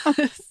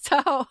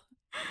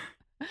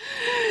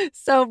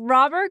 So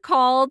Robert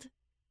called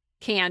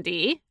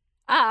Candy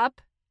up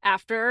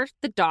after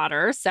the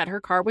daughter said her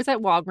car was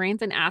at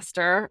Walgreens and asked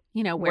her,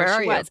 where are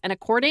she you? was. And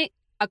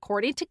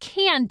according to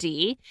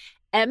Candy,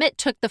 Emmett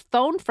took the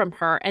phone from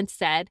her and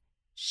said,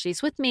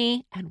 she's with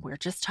me and we're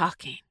just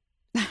talking.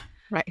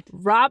 Right.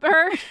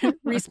 Robert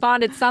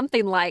responded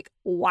something like,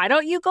 why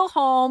don't you go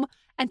home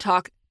and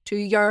talk to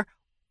your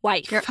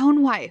wife? Your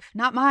own wife,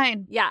 not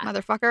mine. Yeah.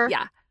 Motherfucker.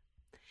 Yeah.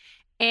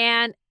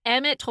 And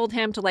Emmett told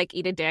him to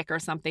eat a dick or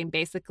something,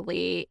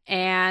 basically,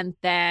 and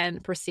then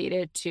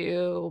proceeded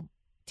to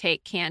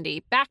take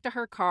Candy back to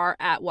her car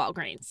at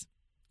Walgreens.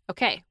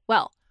 Okay,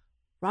 well,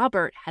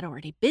 Robert had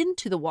already been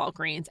to the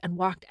Walgreens and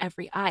walked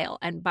every aisle.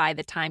 And by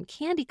the time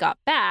Candy got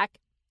back,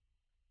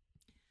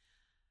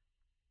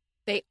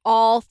 they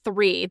all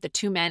three, the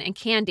two men and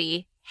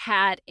Candy,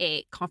 had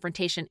a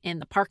confrontation in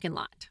the parking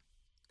lot.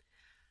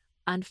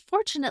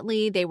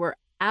 Unfortunately, they were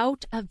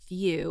out of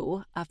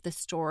view of the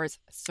store's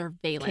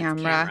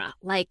surveillance camera,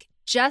 like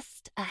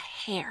just a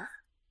hair.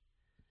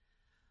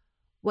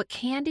 What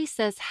Candy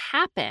says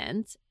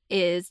happened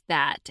is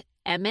that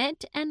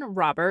Emmett and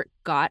Robert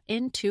got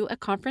into a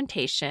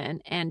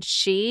confrontation, and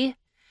she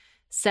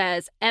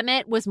says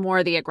Emmett was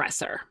more the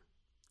aggressor.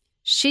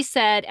 She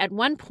said at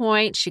one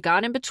point she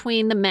got in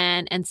between the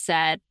men and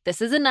said,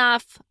 "This is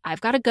enough.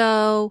 I've got to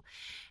go."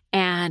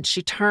 And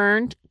she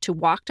turned to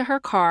walk to her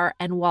car,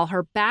 and while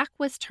her back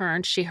was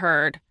turned, she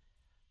heard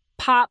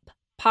pop,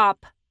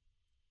 pop,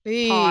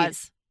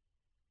 pause,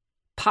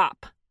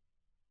 pop.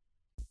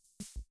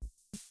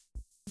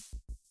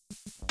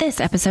 This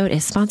episode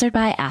is sponsored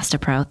by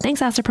Astapro.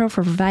 Thanks, Astapro,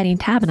 for providing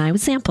Tab and I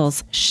with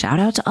samples. Shout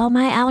out to all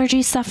my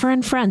allergy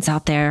suffering friends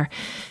out there.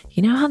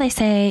 You know how they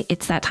say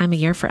it's that time of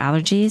year for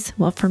allergies?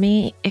 Well, for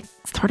me, it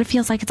sort of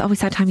feels like it's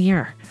always that time of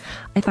year.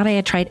 I thought I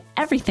had tried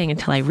everything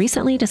until I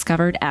recently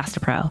discovered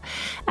Astepro.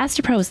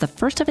 Astepro is the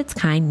first of its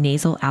kind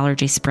nasal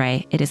allergy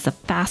spray. It is the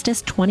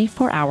fastest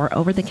 24-hour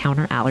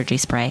over-the-counter allergy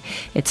spray.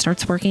 It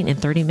starts working in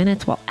 30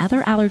 minutes while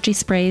other allergy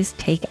sprays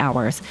take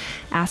hours.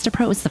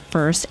 Astepro is the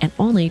first and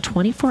only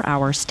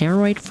 24-hour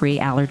steroid-free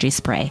allergy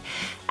spray.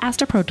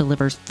 Astepro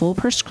delivers full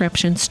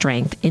prescription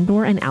strength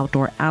indoor and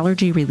outdoor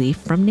allergy relief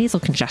from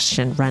nasal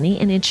congestion, runny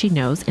and itchy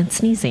nose, and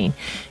sneezing.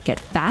 Get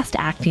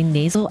fast-acting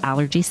nasal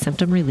allergy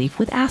symptom relief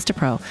with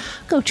Astepro.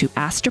 Go to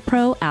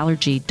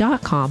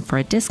asteproallergy.com for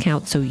a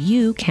discount so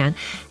you can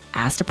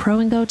Astepro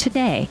and go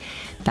today.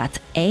 That's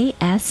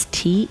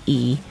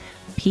ASTEPRO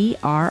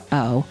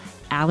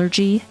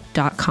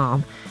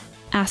allergy.com.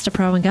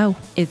 Astepro and go.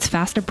 It's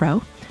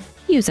Fastepro.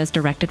 Use as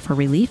directed for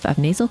relief of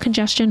nasal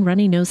congestion,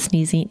 runny nose,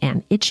 sneezing,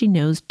 and itchy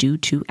nose due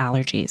to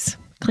allergies.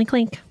 Clink,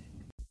 clink.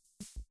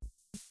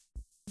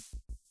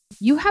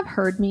 You have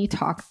heard me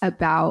talk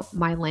about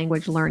my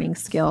language learning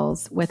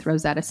skills with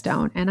Rosetta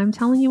Stone, and I'm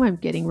telling you, I'm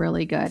getting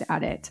really good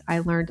at it. I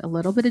learned a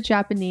little bit of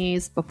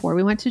Japanese before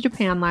we went to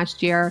Japan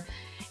last year,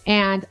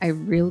 and I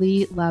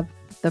really love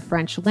the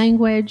French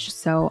language,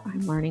 so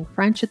I'm learning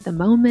French at the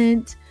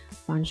moment.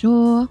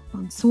 Bonjour,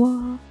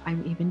 bonsoir.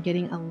 I'm even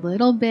getting a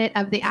little bit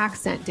of the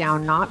accent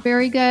down. Not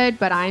very good,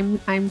 but I'm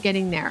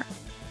getting there.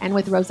 And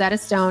with Rosetta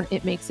Stone,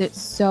 it makes it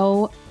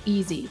so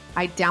easy.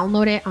 I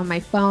download it on my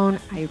phone.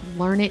 I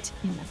learn it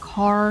in the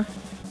car.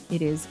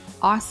 It is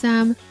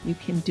awesome. You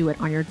can do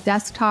it on your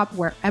desktop,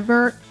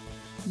 wherever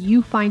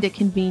you find it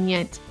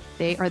convenient.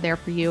 They are there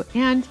for you.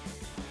 And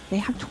they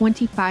have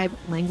 25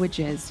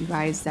 languages, you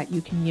guys, that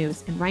you can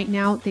use. And right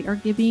now they are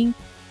giving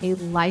a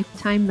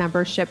lifetime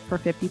membership for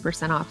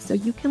 50% off. So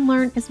you can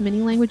learn as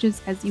many languages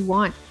as you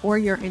want for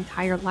your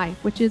entire life,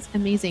 which is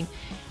amazing.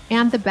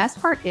 And the best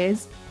part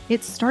is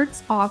it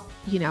starts off,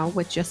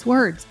 with just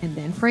words and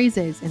then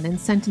phrases and then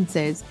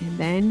sentences. And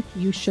then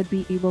you should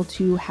be able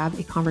to have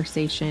a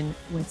conversation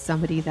with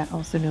somebody that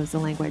also knows the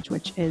language,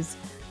 which is,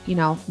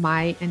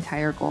 my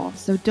entire goal.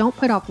 So don't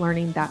put off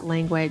learning that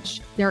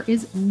language. There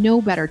is no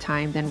better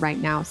time than right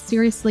now.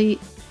 Seriously,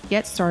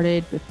 get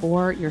started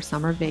before your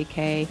summer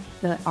vacay.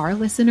 Our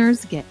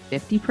listeners get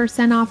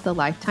 50% off the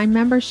lifetime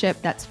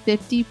membership. That's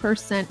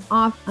 50%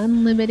 off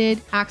unlimited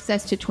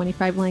access to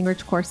 25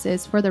 language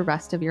courses for the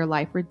rest of your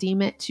life.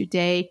 Redeem it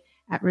today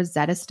at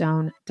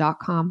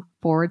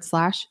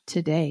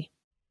rosettastone.com/today.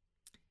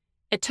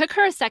 It took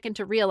her a second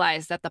to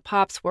realize that the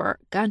pops were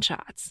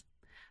gunshots.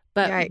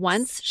 But Yikes.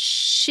 once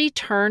she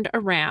turned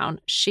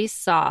around, she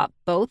saw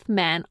both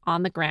men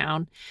on the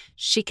ground.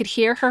 She could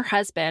hear her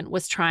husband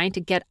was trying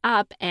to get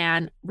up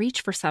and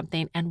reach for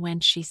something. And when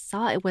she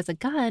saw it was a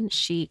gun,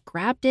 she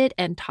grabbed it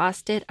and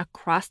tossed it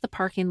across the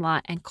parking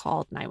lot and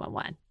called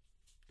 911.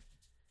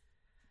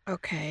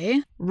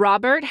 Okay.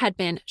 Robert had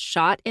been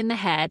shot in the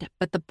head,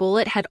 but the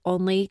bullet had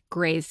only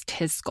grazed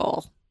his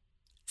skull.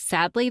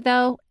 Sadly,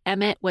 though,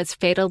 Emmett was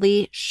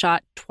fatally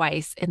shot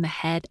twice in the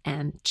head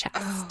and chest.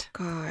 Oh,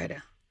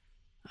 God.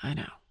 I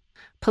know.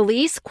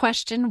 Police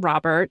questioned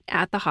Robert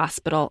at the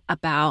hospital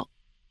about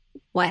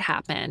what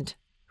happened,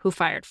 who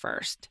fired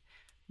first.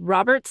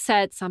 Robert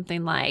said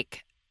something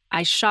like,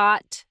 I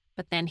shot,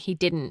 but then he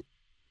didn't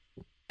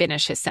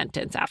finish his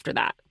sentence after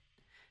that.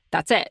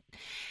 That's it.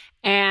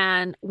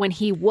 And when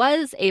he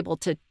was able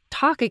to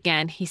talk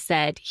again, he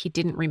said he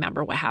didn't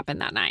remember what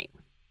happened that night.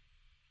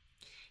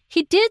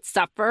 He did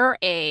suffer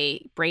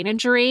a brain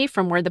injury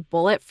from where the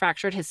bullet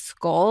fractured his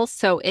skull,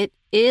 so it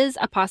is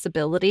a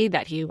possibility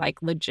that he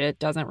legit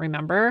doesn't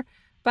remember.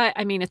 But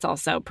I mean, it's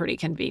also pretty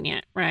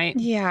convenient, right?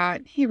 Yeah,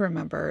 he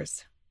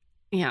remembers.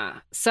 Yeah.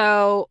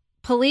 So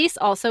police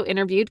also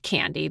interviewed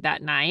Candy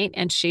that night,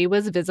 and she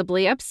was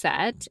visibly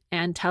upset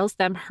and tells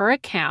them her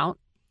account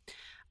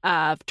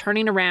of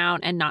turning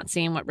around and not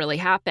seeing what really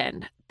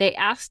happened. They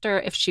asked her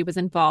if she was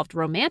involved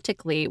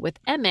romantically with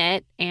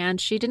Emmett, and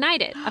she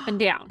denied it up and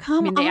down.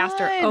 They asked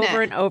her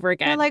over and over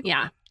again. They're like,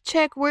 yeah.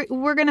 Check,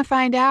 we're going to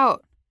find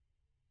out.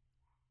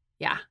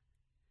 Yeah.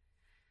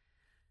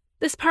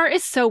 This part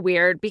is so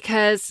weird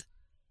because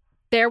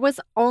there was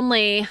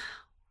only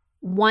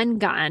one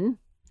gun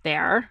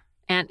there,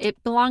 and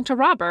it belonged to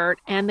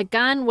Robert, and the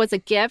gun was a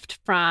gift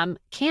from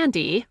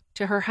Candy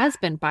to her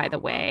husband, by the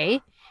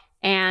way.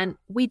 And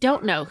we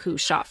don't know who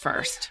shot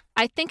first.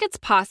 I think it's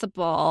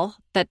possible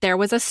that there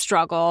was a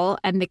struggle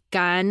and the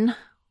gun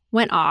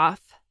went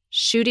off,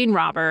 shooting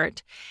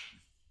Robert,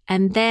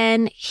 and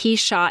then he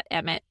shot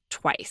Emmett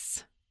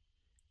twice.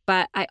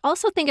 But I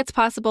also think it's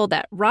possible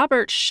that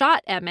Robert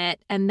shot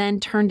Emmett and then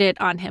turned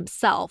it on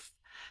himself,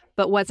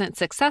 but wasn't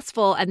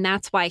successful, and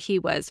that's why he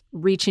was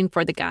reaching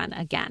for the gun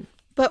again.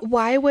 But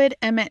why would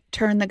Emmett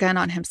turn the gun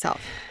on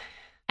himself?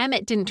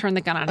 Emmett didn't turn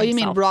the gun on Oh, himself. you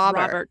mean Robert?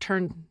 Robert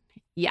turned...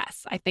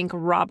 Yes, I think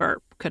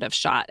Robert could have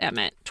shot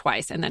Emmett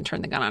twice and then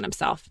turned the gun on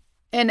himself.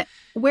 And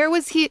where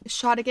was he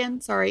shot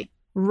again? Sorry.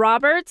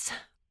 Robert's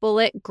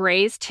bullet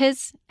grazed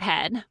his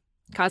head,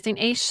 causing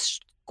a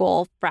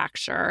skull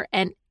fracture,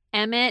 and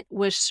Emmett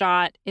was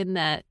shot in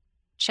the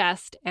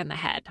chest, and the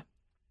head.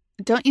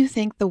 Don't you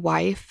think the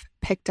wife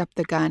picked up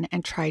the gun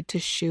and tried to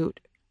shoot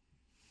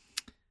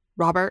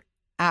Robert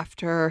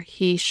after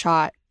he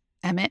shot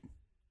Emmett?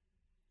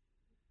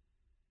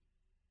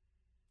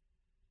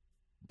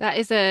 That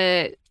is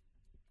a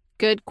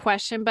good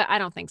question, but I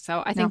don't think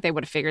so. I think they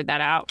would have figured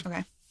that out.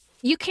 Okay.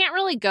 You can't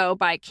really go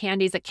by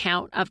Candy's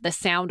account of the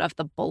sound of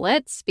the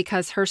bullets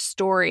because her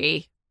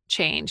story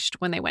changed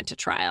when they went to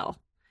trial.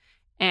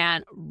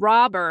 And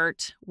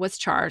Robert was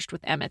charged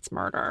with Emmett's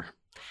murder.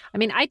 I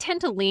mean, I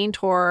tend to lean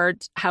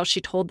toward how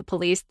she told the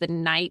police the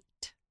night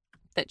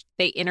that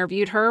they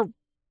interviewed her,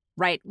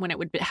 right when it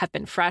would have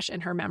been fresh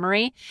in her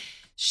memory.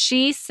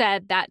 She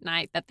said that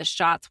night that the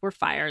shots were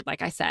fired,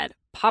 like I said,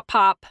 pop,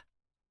 pop,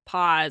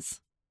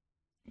 pause.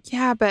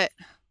 Yeah, but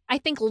I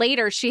think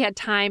later she had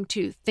time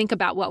to think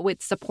about what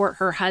would support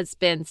her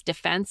husband's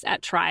defense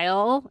at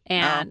trial.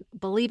 And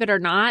believe it or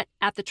not,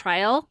 at the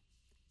trial,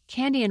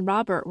 Candy and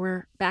Robert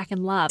were back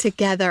in love.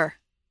 together.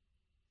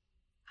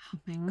 Oh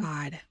my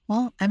God.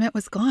 Well, Emmett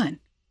was gone.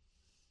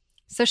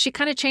 So she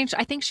kind of changed.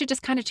 I think she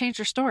just kind of changed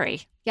her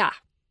story. Yeah.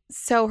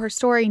 So her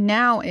story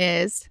now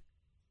is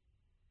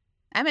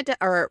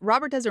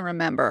Robert doesn't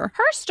remember.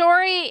 Her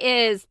story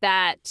is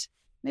that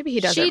Maybe he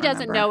doesn't. she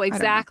doesn't remember. know I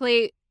don't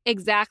know.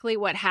 exactly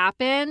what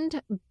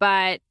happened,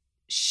 but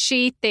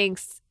she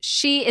thinks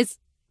she is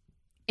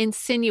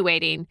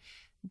insinuating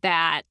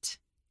that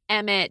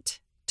Emmett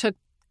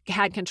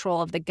had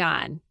control of the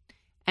gun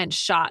and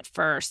shot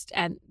first,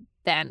 and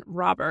then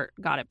Robert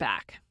got it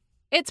back.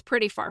 It's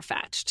pretty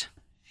far-fetched.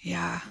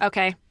 Yeah.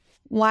 Okay.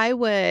 Why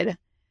would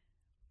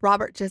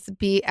Robert just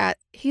be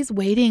he's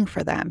waiting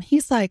for them.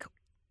 He's like,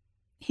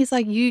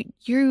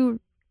 you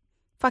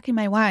fucking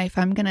my wife.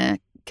 I'm going to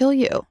kill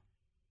you.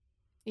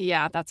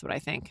 Yeah, that's what I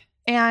think.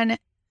 And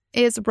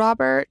is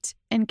Robert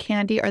and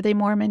Candy, are they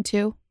Mormon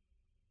too?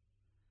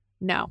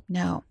 No.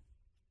 No.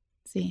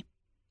 See,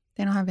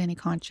 they don't have any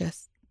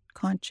conscience.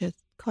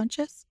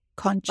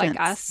 Like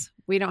us.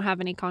 We don't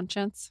have any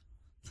conscience.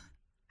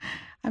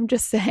 I'm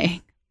just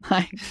saying.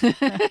 Like,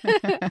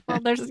 Well,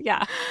 there's,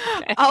 yeah.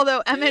 Okay.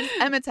 Although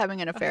Emmett's having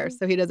an affair,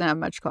 so he doesn't have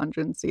much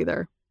conscience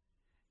either.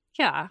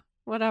 Yeah,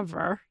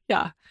 whatever.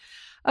 Yeah.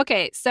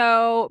 Okay,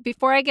 so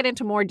before I get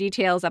into more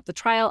details of the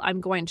trial,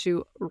 I'm going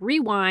to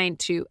rewind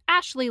to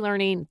Ashley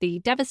learning the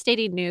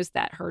devastating news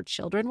that her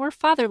children were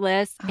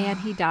fatherless and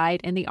he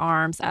died in the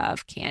arms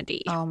of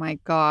Candy. Oh my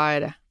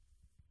God.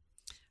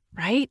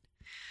 Right?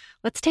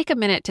 Let's take a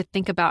minute to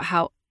think about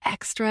how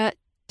extra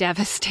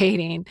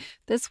devastating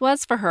this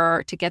was for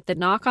her to get the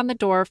knock on the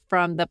door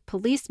from the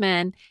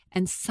policeman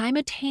and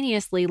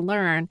simultaneously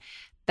learn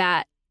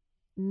that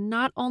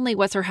not only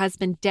was her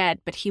husband dead,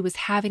 but he was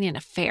having an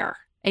affair.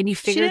 And you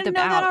figured them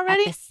out at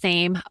the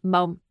same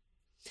moment.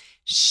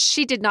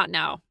 She did not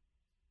know.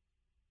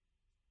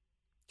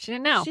 She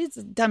didn't know. She's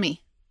a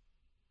dummy.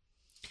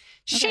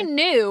 She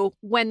knew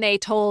when they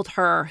told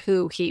her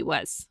who he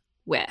was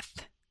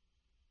with.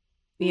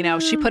 You know,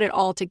 she put it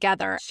all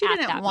together. She at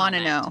didn't that want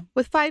to moment. know.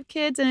 With 5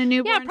 kids and a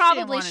newborn, Yeah,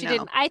 probably she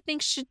didn't. didn't.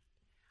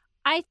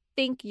 I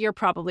think you're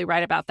probably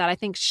right about that. I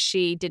think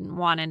she didn't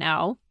want to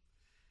know.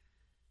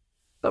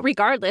 But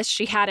regardless,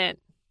 she hadn't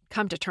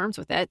come to terms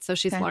with it. So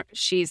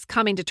she's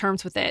coming to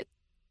terms with it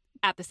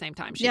at the same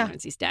time she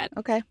learns he's dead.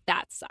 Okay.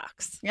 That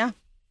sucks. Yeah.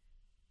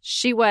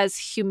 She was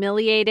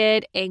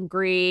humiliated,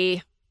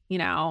 angry,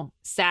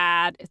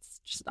 sad. It's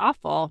just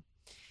awful.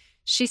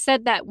 She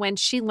said that when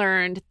she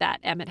learned that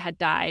Emmett had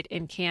died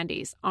in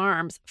Candy's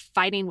arms,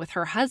 fighting with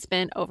her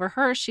husband over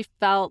her, she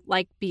felt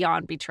like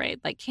beyond betrayed.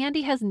 Like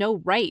Candy has no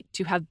right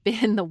to have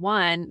been the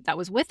one that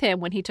was with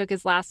him when he took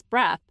his last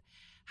breath.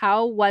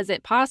 How was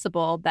it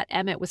possible that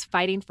Emmett was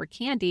fighting for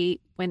Candy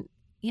when,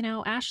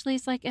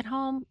 Ashley's like at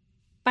home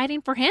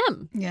fighting for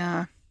him?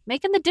 Yeah.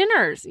 Making the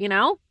dinners,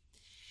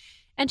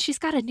 And she's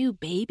got a new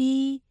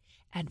baby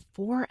and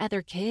 4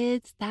 other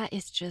kids.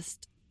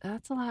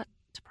 That's a lot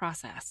to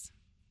process.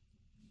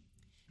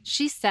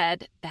 She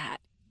said that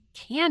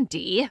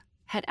Candy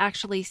had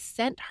actually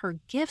sent her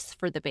gifts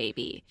for the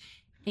baby,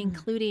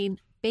 including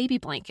baby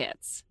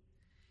blankets.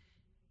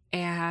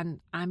 And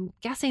I'm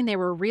guessing they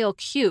were real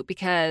cute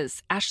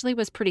because Ashley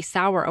was pretty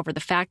sour over the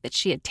fact that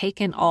she had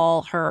taken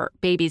all her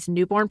baby's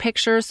newborn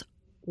pictures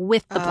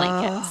with the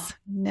blankets.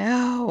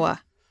 No.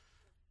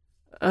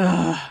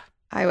 Ugh.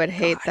 I would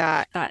hate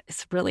that. That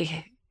is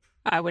really,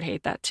 I would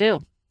hate that too.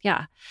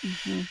 Yeah.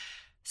 Mm-hmm.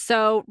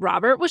 So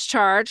Robert was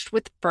charged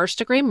with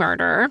first-degree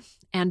murder.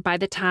 And by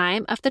the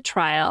time of the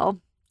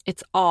trial,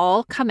 it's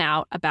all come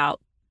out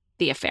about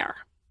the affair.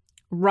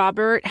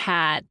 Robert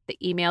had the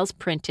emails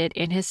printed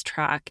in his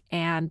truck,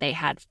 and they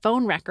had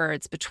phone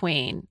records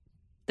between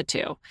the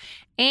two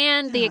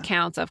and the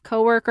accounts of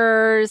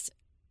coworkers.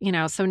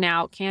 So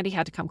now Candy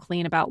had to come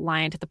clean about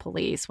lying to the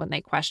police when they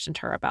questioned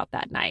her about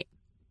that night.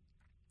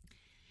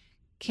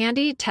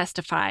 Candy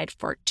testified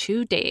for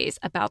 2 days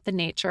about the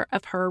nature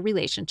of her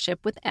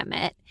relationship with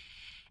Emmett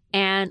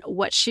and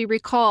what she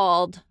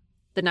recalled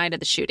the night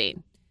of the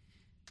shooting.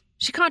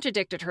 She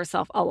contradicted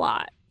herself a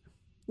lot.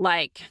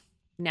 Like,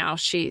 now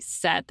she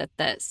said that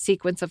the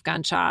sequence of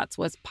gunshots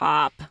was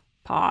pop,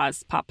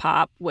 pause, pop,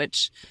 pop,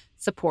 which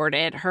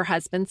supported her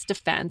husband's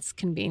defense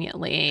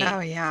conveniently. Oh,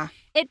 yeah.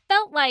 It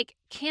felt like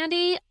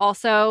Kandi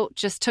also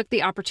just took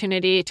the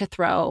opportunity to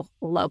throw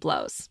low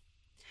blows.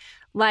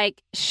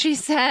 Like, she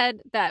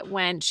said that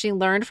when she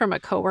learned from a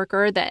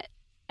coworker that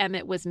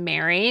Emmett was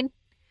married,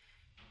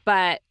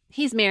 but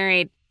he's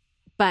married,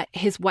 but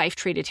his wife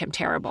treated him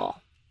terrible,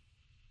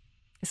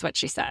 is what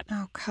she said.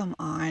 Oh, come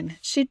on.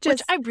 She just...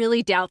 Which I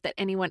really doubt that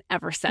anyone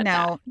ever said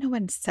that. No, no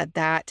one said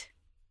that.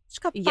 She's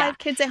got 5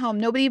 kids at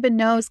home. Nobody even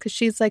knows because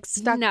she's like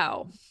stuck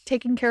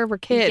taking care of her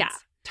kids. Yeah,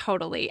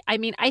 totally. I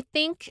mean, I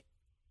think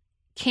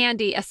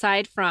Kandi,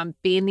 aside from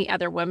being the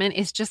other woman,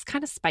 is just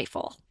kind of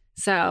spiteful.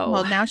 So,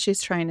 well, now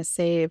she's trying to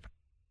save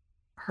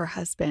her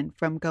husband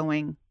from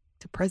going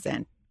to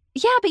prison.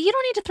 Yeah, but you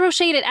don't need to throw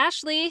shade at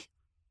Ashley.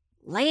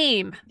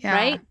 Lame,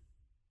 right?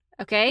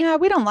 Okay. Yeah,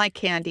 we don't like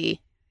Kandi.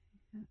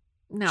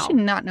 No. She's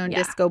not known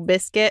Disco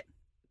Biscuit.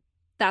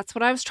 That's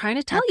what I was trying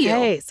to tell you.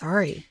 Okay,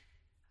 sorry.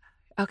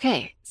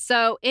 Okay.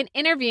 So in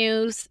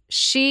interviews,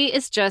 she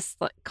is just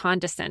like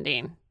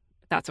condescending.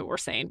 That's what we're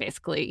saying,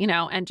 basically, you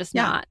know, and just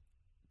not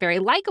very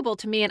likable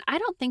to me. And I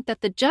don't think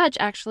that the judge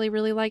actually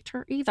really liked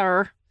her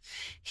either.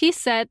 He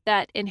said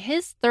that in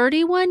his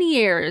 31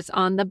 years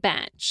on the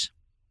bench,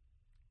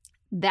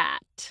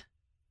 that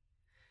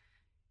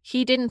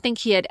he didn't think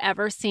he had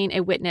ever seen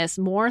a witness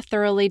more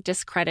thoroughly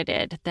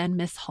discredited than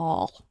Miss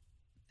Hall.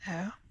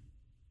 Oh.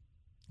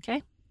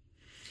 Okay.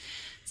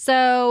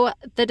 So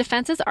the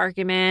defense's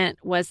argument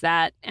was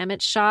that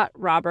Emmett shot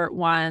Robert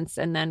once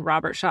and then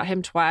Robert shot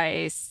him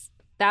twice.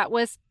 That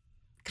was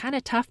kind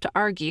of tough to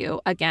argue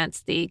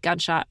against the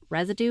gunshot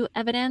residue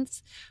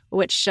evidence,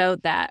 which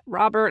showed that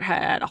Robert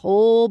had a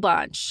whole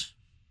bunch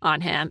on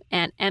him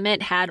and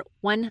Emmett had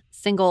one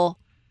single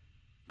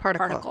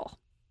particle.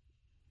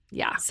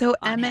 Yeah. So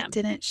Emmett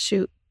didn't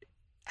shoot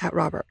at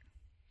Robert.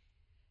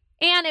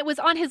 And it was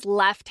on his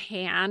left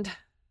hand.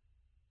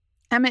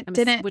 Emmett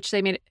didn't. Which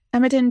they made it.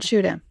 Emmett didn't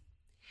shoot him.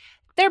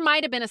 There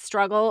might have been a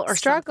struggle or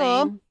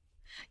something.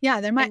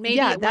 Yeah, there might. Maybe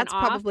Yeah, that's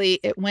probably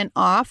it went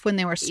off when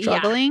they were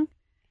struggling,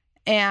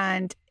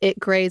 and it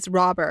grazed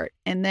Robert,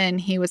 and then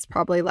he was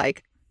probably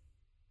like,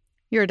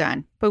 "You're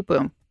done." Boom,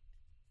 boom.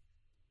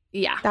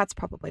 Yeah, that's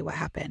probably what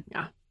happened.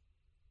 Yeah.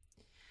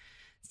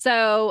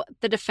 So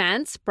the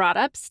defense brought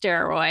up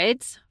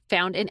steroids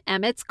found in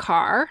Emmett's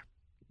car,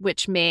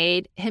 which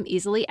made him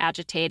easily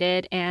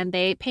agitated, and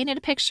they painted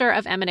a picture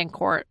of Emmett in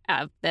court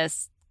of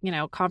this, you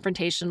know,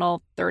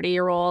 confrontational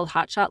 30-year-old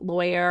hotshot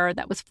lawyer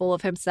that was full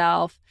of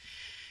himself.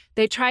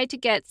 They tried to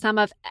get some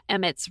of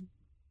Emmett's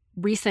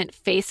recent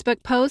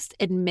Facebook posts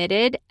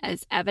admitted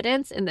as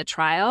evidence in the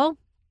trial,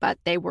 but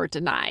they were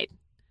denied.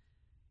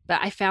 But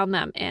I found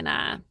them in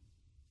a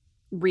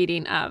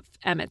reading of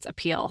Emmett's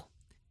appeal.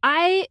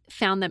 I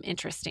found them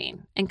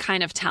interesting and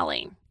kind of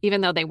telling,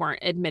 even though they weren't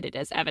admitted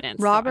as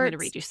evidence. Robert's, so I'm going to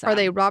read you some. Are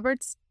they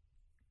Robert's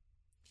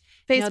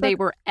Facebook? No, they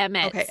were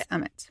Emmett's. Okay,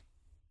 Emmett.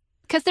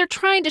 Because they're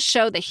trying to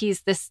show that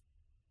he's this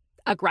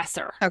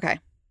aggressor. Okay.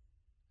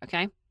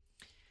 Okay.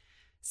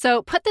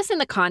 So put this in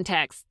the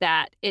context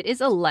that it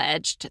is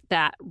alleged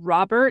that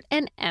Robert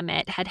and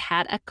Emmett had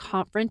had a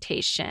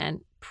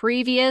confrontation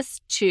previous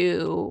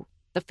to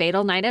the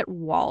fatal night at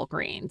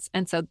Walgreens.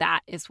 And so that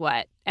is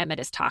what Emmett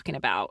is talking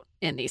about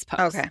in these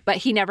posts. Okay. But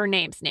he never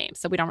names names,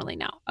 so we don't really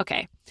know.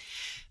 Okay.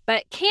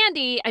 But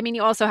Kandi, I mean,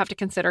 you also have to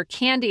consider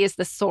Kandi is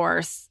the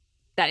source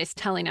that is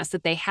telling us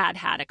that they had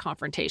a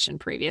confrontation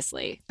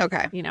previously.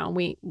 Okay. You know,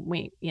 we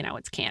you know,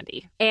 it's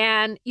Kandi.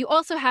 And you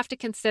also have to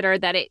consider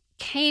that it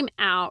came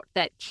out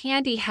that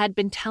Kandi had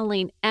been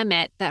telling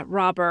Emmett that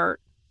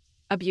Robert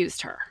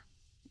abused her.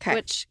 Okay.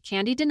 Which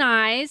Kandi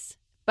denies,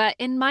 but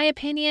in my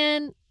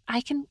opinion, I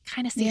can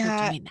kind of see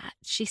her doing that.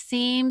 She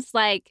seems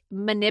like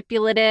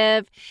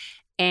manipulative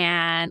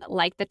and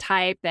like the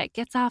type that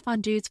gets off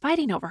on dudes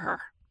fighting over her.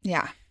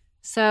 Yeah.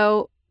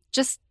 So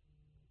just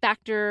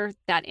factor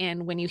that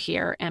in when you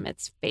hear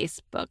Emmett's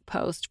Facebook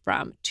post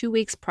from 2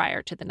 weeks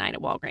prior to the night at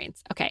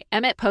Walgreens. Okay,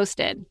 Emmett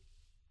posted,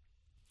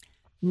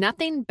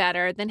 "Nothing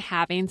better than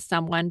having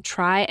someone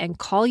try and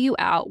call you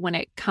out when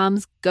it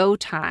comes go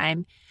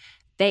time.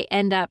 They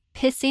end up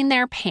pissing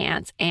their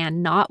pants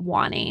and not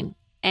wanting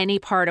any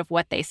part of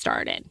what they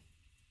started."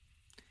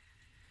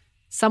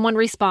 Someone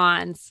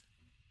responds,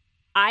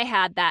 "I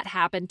had that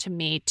happen to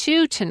me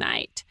too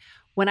tonight.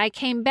 When I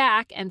came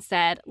back and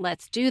said,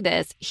 'Let's do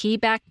this,' he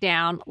backed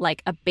down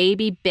like a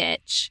baby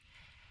bitch."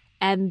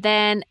 And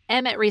then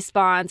Emmett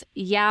responds,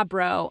 "Yeah,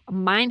 bro,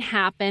 mine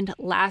happened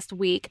last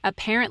week.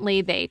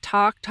 Apparently they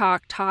talk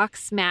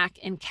smack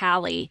in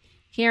Cali.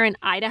 Here in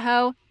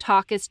Idaho,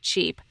 talk is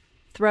cheap.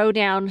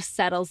 Throwdown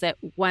settles it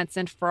once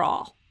and for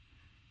all."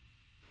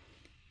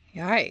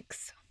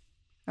 Yikes.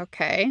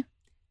 Okay.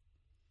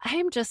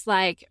 I'm just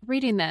like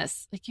reading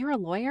this. Like, you're a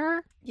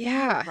lawyer?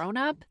 Yeah. Grown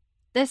up?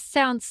 This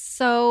sounds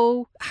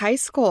so high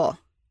school.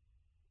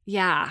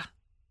 Yeah.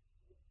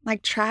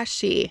 Like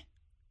trashy.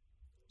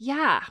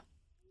 Yeah.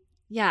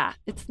 Yeah.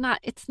 It's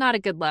not a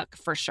good look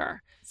for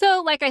sure.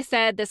 So, like I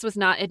said, this was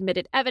not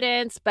admitted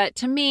evidence, but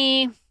to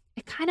me,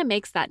 it kind of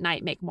makes that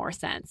night make more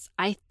sense.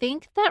 I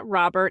think that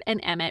Robert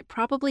and Emmett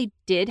probably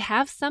did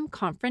have some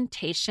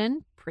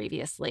confrontation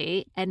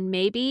previously, and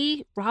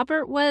maybe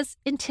Robert was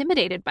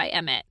intimidated by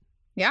Emmett.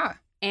 Yeah.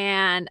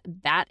 And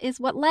that is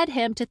what led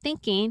him to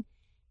thinking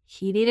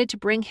he needed to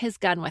bring his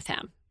gun with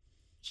him.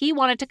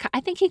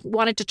 I think he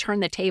wanted to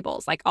turn the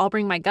tables, like, I'll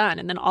bring my gun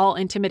and then I'll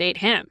intimidate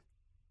him.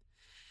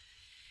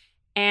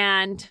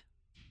 And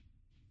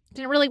it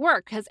didn't really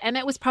work because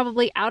Emmett was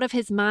probably out of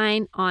his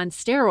mind on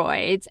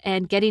steroids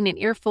and getting an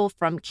earful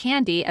from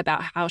Candy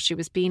about how she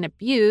was being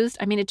abused.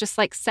 I mean, it just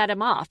like set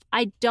him off.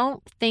 I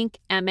don't think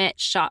Emmett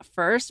shot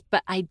first,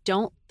 but I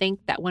don't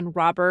think that when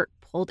Robert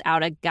pulled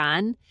out a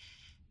gun,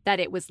 that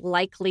it was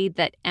likely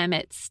that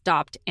Emmett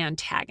stopped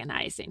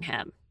antagonizing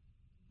him.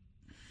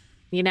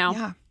 You know?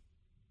 Yeah.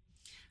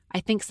 I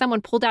think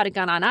someone pulled out a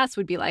gun on us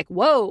would be like,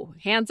 whoa,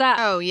 hands up.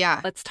 Oh,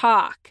 yeah. Let's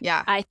talk.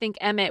 Yeah. I think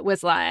Emmett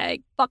was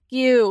like, fuck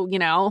you,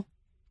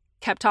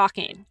 kept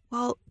talking.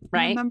 Well,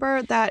 right?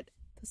 Remember that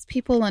those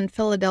people in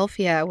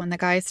Philadelphia, when the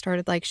guys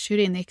started like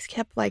shooting, they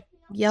kept like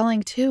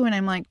yelling too. And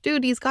I'm like,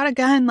 dude, he's got a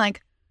gun.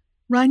 Like,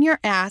 run your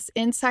ass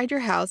inside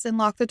your house and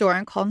lock the door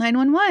and call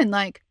 911.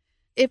 Like,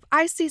 if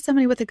I see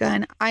somebody with a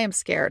gun, I am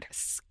scared.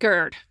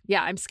 Scared.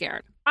 Yeah, I'm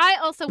scared. I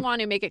also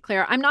want to make it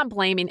clear, I'm not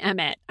blaming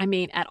Emmett. I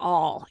mean, at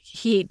all.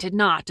 He did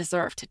not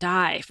deserve to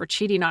die for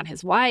cheating on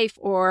his wife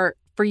or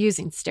for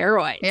using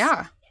steroids.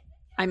 Yeah.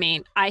 I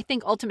mean, I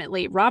think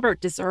ultimately Robert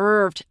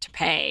deserved to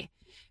pay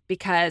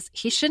because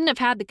he shouldn't have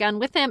had the gun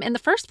with him in the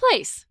first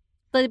place.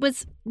 But it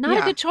was not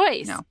a good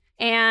choice. No.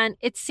 And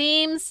it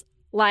seems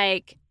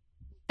like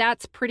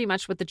that's pretty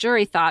much what the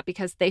jury thought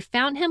because they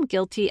found him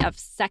guilty of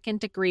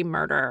second-degree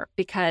murder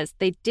because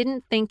they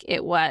didn't think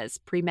it was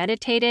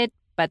premeditated,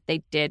 but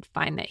they did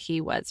find that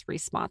he was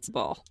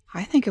responsible.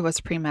 I think it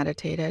was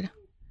premeditated.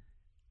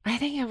 I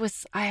think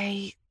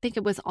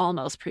it was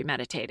almost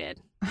premeditated.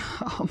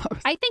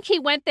 Almost. I think he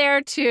went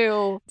there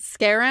to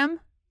Scare him?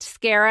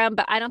 scare him,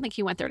 but I don't think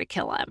he went there to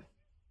kill him.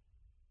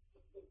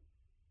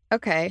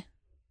 Okay.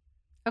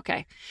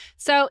 Okay.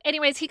 So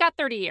anyways, he got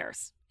 30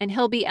 years and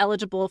he'll be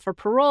eligible for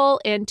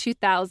parole in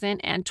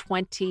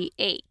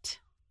 2028.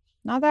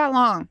 Not that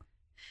long.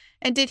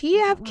 And did he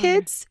have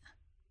kids?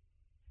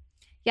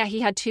 Yeah,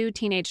 he had 2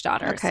 teenage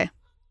daughters. Okay.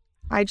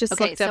 I just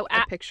looked up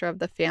a picture of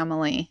the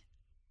family.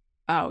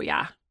 Oh,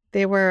 yeah.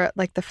 They were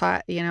like the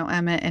 5,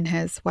 Emmett and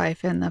his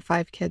wife and the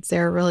 5 kids. They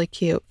were a really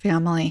cute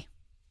family.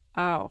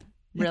 Oh,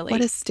 really?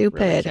 What a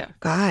stupid really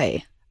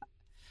guy.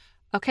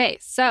 Okay,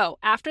 so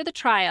after the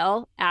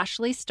trial,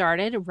 Ashley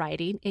started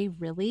writing a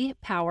really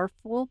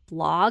powerful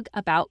blog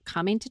about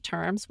coming to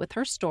terms with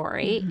her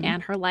story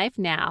and her life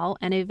now,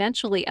 and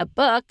eventually a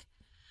book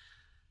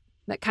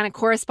that kind of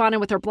corresponded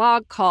with her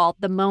blog called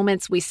The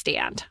Moments We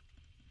Stand.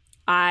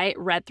 I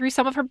read through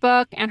some of her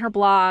book and her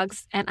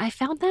blogs, and I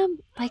found them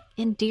like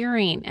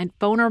endearing and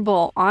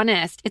vulnerable,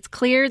 honest. It's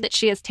clear that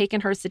she has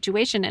taken her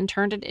situation and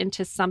turned it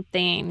into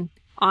something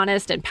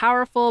honest and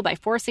powerful by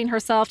forcing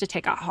herself to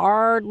take a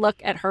hard look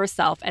at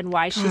herself and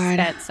why she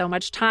spent so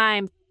much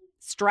time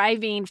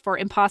striving for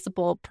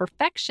impossible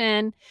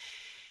perfection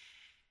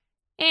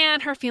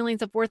and her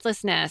feelings of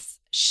worthlessness.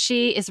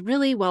 She is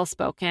really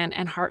well-spoken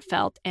and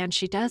heartfelt, and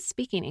she does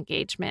speaking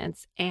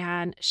engagements,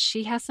 and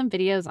she has some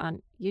videos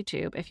on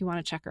YouTube if you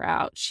want to check her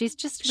out. She's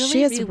just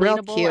really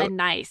relatable and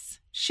nice.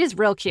 She's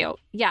real cute.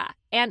 Yeah,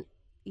 and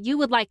you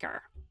would like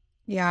her.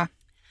 Yeah,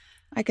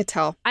 I could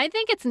tell. I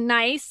think it's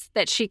nice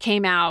that she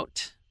came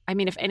out. I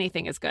mean, if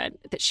anything is good,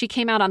 that she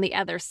came out on the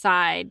other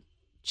side,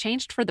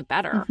 changed for the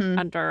better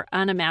under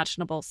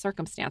unimaginable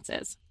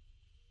circumstances.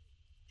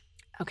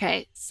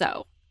 Okay,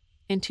 so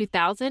in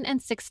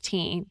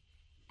 2016,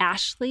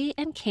 Ashley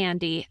and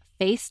Candy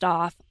faced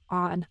off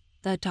on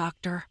the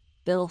Dr.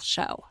 Phil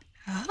show.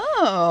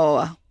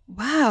 Oh,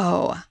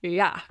 wow.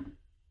 Yeah.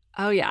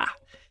 Oh, yeah.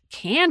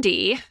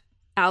 Candy,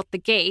 out the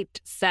gate,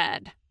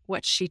 said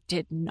what she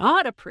did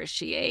not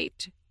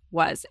appreciate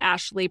was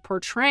Ashley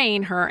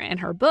portraying her in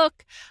her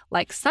book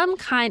like some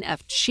kind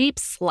of cheap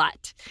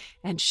slut.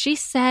 And she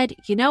said,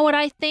 you know what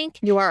I think?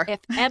 You are. If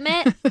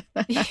Emmett,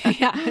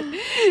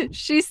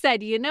 she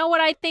said, you know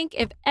what I think?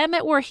 If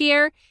Emmett were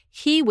here,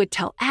 he would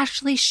tell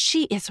Ashley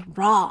she is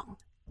wrong.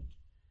 I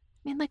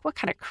mean, like, what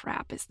kind of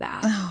crap is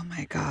that? Oh,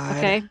 my God.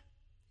 Okay.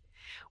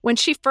 When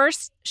she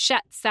first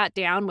sat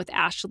down with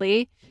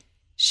Ashley,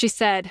 she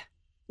said,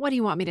 what do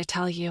you want me to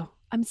tell you?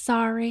 I'm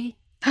sorry.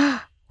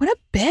 What a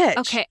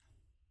bitch.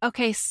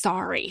 Okay,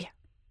 sorry.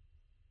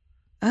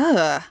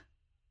 Ugh.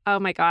 Oh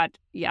my God.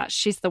 Yeah,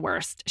 she's the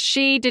worst.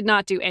 She did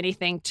not do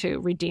anything to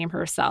redeem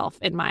herself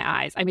in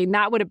my eyes. I mean,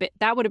 that would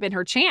have been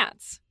her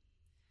chance.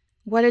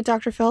 What did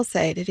Dr. Phil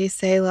say? Did he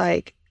say,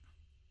 like,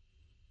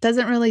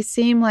 doesn't really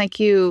seem like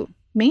you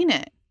mean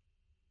it,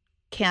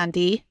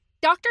 Candy?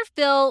 Dr.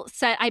 Phil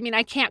said, I mean,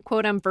 I can't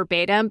quote him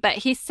verbatim, but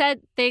he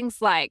said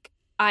things like,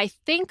 I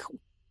think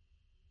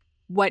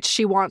what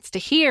she wants to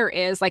hear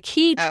is, like,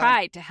 he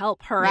tried to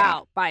help her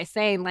out by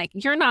saying, like,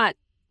 you're not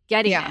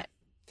getting it.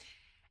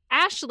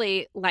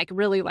 Ashley, like,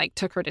 really, like,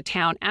 took her to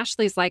town.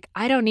 Ashley's like,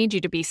 I don't need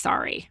you to be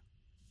sorry.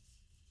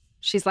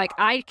 She's like,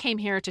 I came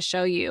here to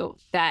show you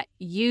that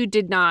you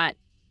did not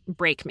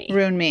break me.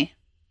 Ruin me.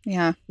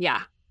 Yeah.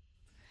 Yeah.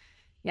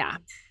 Yeah.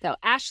 So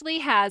Ashley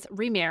has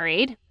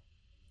remarried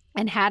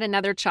and had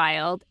another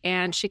child,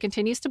 and she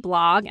continues to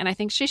blog, and I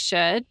think she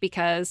should,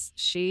 because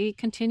she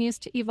continues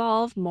to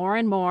evolve more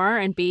and more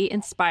and be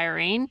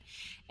inspiring.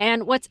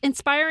 And what's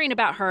inspiring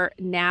about her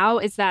now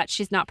is that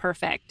she's not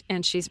perfect,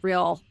 and she's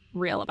real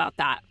about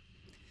that.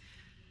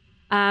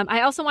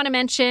 I also want to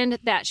mention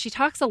that she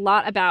talks a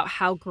lot about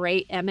how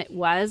great Emmett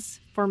was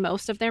for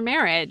most of their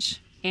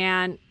marriage.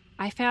 And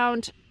I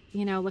found,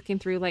 looking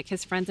through like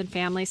his friends and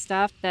family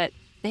stuff, that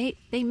they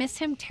miss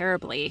him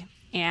terribly.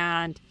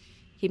 And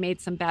he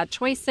made some bad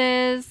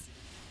choices,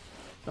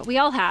 but we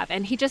all have.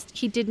 And he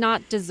did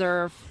not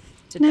deserve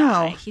to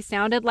die. He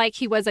sounded like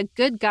he was a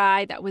good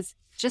guy that was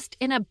just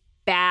in a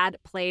bad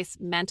place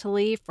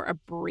mentally for a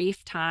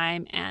brief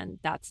time. And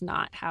that's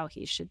not how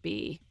he should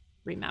be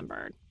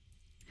remembered.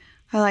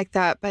 I like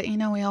that. But,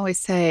 we always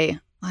say,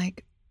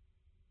 like,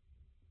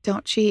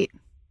 don't cheat.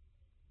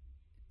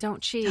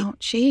 Don't cheat. Don't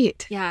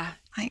cheat. Yeah.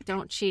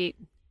 Don't cheat.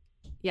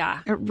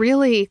 Yeah. It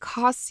really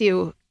costs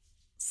you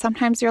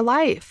sometimes your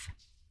life.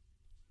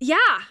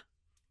 Yeah.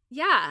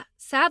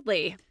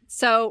 Sadly.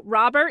 So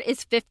Robert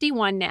is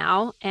 51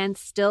 now and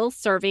still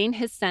serving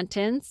his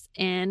sentence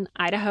in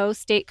Idaho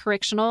State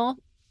Correctional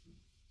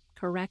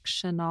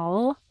Prison.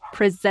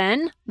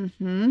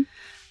 Mm-hmm.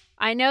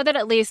 I know that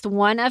at least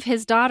one of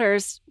his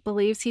daughters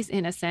believes he's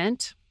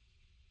innocent,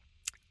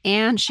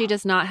 and she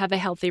does not have a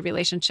healthy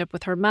relationship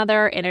with her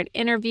mother. In an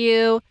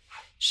interview,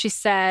 she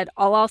said,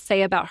 all I'll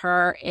say about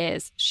her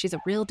is she's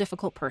a real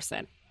difficult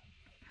person.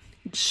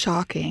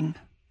 Shocking,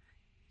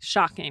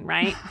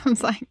 right? I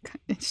was like,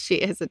 she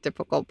is a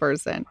difficult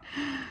person.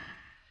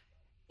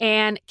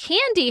 And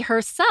Candy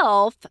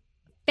herself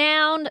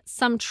found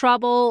some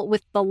trouble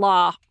with the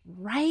law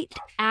right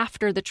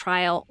after the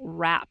trial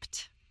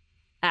wrapped.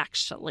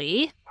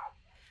 Actually,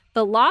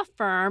 the law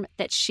firm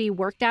that she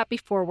worked at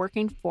before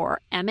working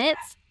for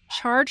Emmett's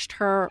charged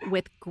her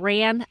with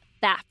grand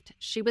theft.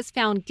 She was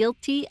found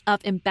guilty of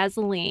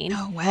embezzling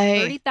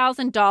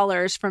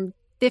 $30,000 from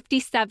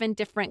 57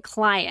 different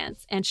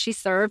clients, and she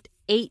served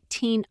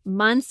 18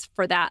 months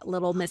for that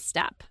little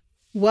misstep.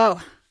 Whoa.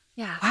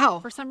 Yeah. Wow.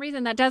 For some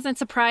reason, that doesn't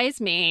surprise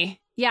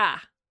me. Yeah.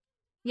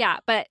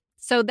 But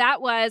so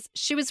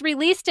she was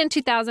released in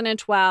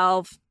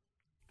 2012.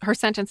 Her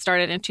sentence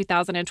started in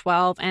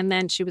 2012, and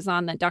then she was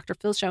on the Dr.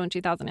 Phil show in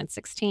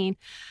 2016.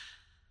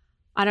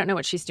 I don't know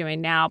what she's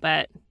doing now,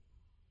 but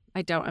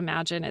I don't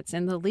imagine it's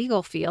in the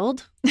legal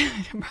field.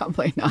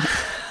 Probably not.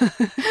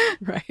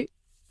 Right.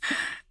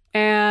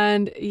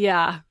 And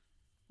yeah.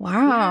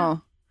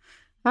 Wow.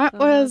 That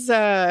was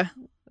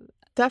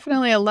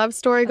definitely a love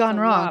story gone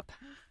wrong.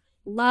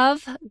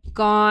 Love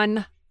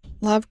gone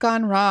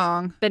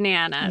wrong.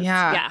 Bananas.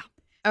 Yeah.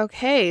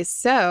 Okay,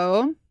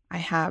 so I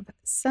have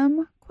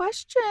some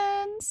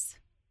questions.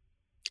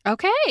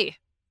 Okay.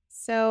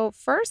 So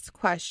first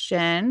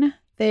question,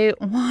 they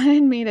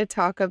wanted me to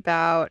talk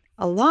about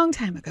a long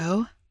time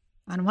ago.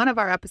 On one of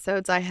our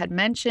episodes, I had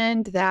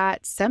mentioned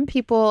that some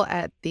people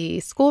at the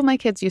school my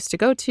kids used to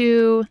go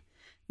to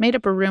made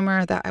up a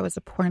rumor that I was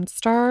a porn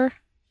star.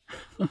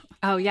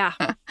 Oh, yeah.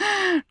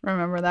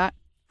 Remember that?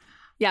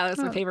 Yeah,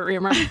 that's my favorite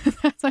rumor.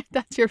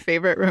 That's your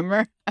favorite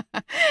rumor.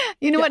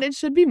 You know what? It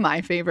should be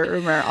my favorite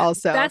rumor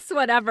also. That's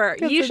whatever.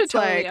 You should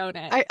totally own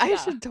it. I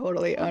should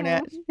totally own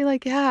it. Be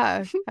like,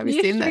 yeah. Have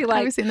you seen that?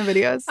 Have you seen the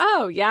videos?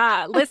 Oh,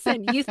 yeah.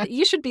 Listen,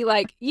 you should be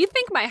like, you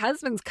think my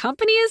husband's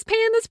company is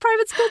paying this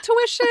private school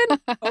tuition?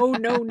 Oh,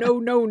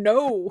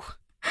 no.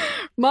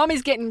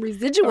 Mommy's getting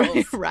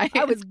residuals. Right.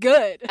 I was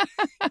good.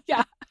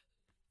 Yeah.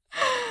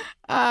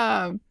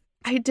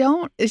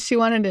 She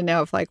wanted to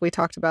know if we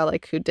talked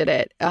about who did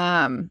it,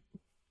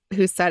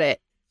 who said it.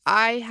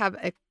 I have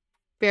a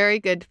very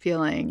good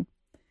feeling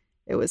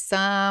it was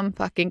some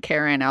fucking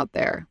Karen out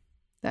there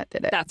that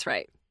did it. That's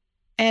right.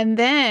 And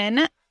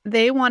then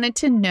they wanted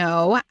to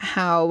know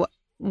how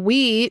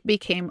we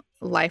became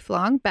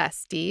lifelong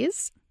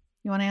besties.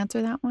 You want to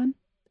answer that one?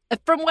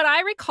 From what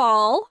I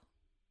recall,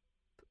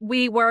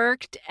 we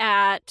worked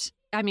at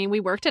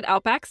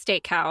Outback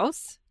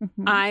Steakhouse.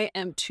 Mm-hmm. I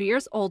am 2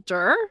 years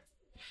older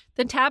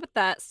than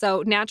Tabitha.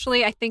 So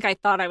naturally, I think I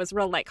thought I was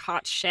real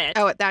hot shit.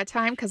 Oh, at that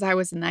time? Because I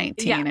was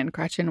 19 and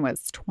Gretchen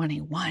was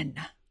 21.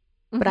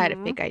 But I had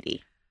a fake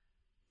ID.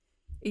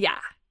 Yeah.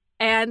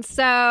 And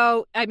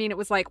so, it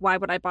was why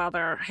would I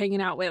bother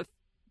hanging out with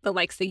the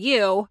likes of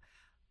you?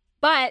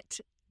 But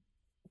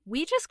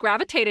we just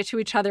gravitated to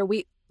each other.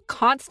 We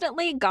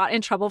constantly got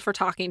in trouble for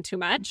talking too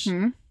much.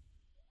 Mm-hmm.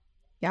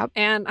 Yep.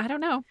 And I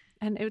don't know.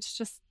 And it was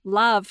just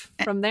love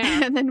from there.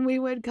 And then we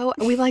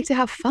like to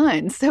have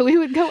fun. So we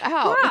would go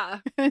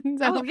out.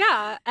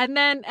 Yeah. And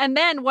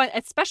then what,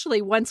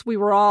 especially once we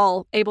were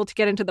all able to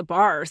get into the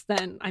bars,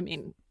 then,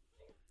 it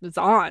was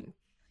on.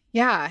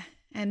 Yeah.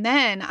 And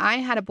then I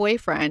had a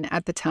boyfriend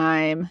at the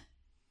time,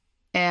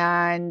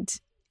 and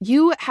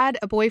you had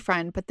a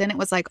boyfriend, but then it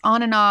was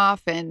on and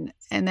off. And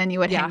then you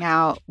would hang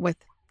out with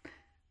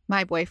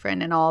my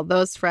boyfriend and all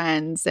those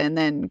friends. And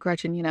then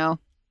Gretchen,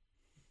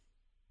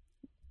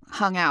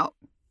 hung out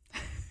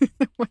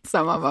with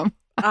some of them.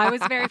 I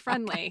was very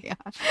friendly. Yeah.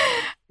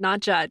 Not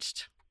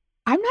judged.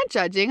 I'm not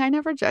judging. I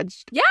never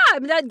judged. Yeah,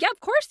 of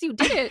course you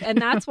did it.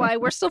 And that's why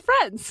we're still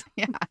friends.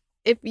 Yeah.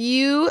 If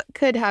you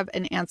could have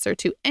an answer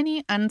to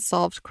any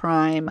unsolved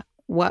crime,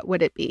 what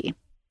would it be?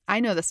 I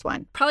know this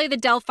one. Probably the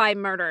Delphi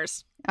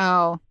murders.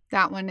 Oh,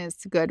 that one is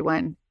a good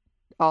one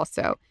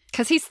also.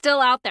 Because he's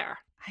still out there.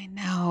 I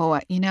know.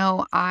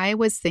 I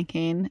was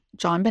thinking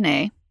John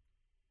Bonet.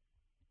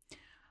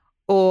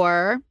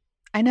 Or,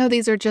 I know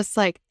these are just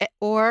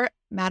or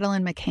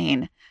Madeleine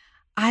McCann.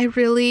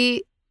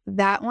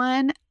 That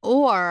one.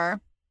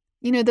 Or,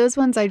 those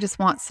ones I just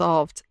want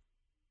solved.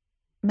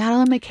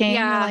 Madeleine McCann,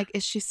 Yeah.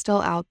 is she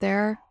still out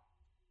there?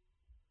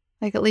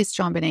 At least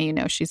John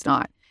Bonet, she's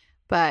not.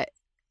 But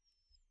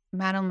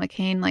Madeleine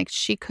McCann,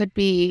 she could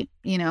be,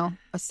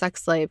 a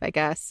sex slave, I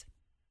guess.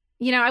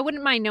 I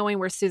wouldn't mind knowing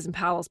where Susan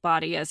Powell's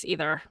body is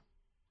either.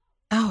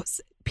 Oh,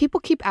 people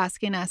keep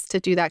asking us to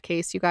do that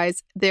case, you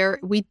guys.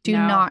 We do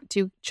No. not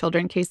do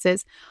children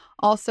cases.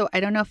 Also, I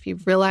don't know if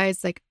you've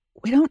realized,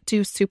 we don't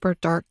do super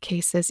dark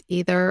cases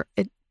either.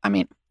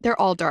 They're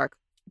all dark.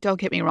 Don't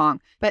get me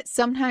wrong. But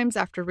sometimes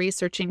after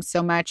researching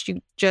so much,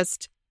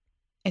 it's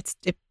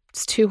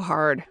too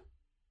hard.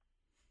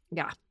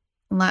 Yeah.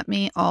 Let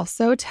me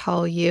also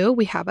tell you,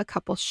 we have a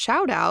couple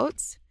shout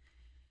outs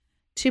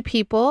to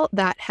people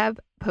that have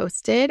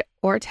posted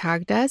or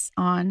tagged us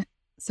on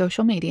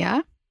social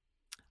media,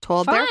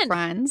 told their Fun.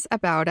 friends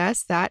about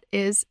us. That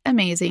is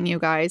amazing, you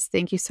guys.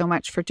 Thank you so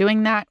much for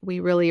doing that. We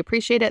really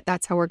appreciate it.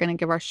 That's how we're going to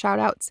give our shout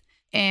outs.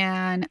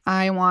 And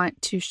I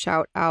want to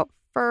shout out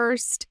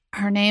first.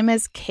 Her name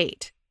is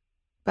Kate,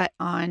 but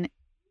on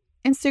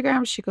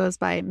Instagram, she goes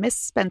by Miss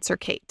Spencer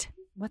Kate.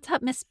 What's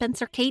up, Miss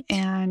Spencer Kate?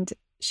 And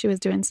she was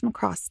doing some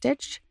cross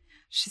stitch.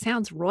 She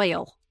sounds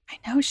royal. I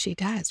know she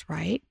does,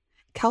 right?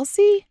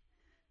 Kelsa.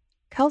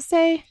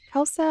 Kelsheh.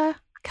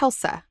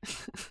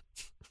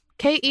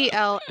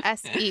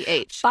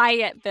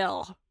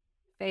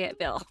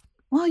 Fayetteville.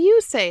 Well,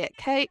 you say it.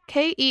 Kelsheh.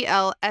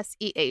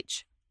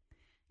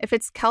 If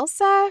it's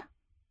Kelsa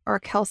or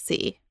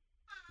Kelsey,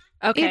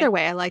 Okay. either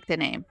way, I like the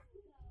name.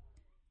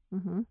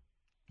 Mm-hmm.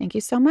 Thank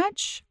you so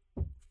much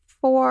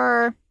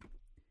for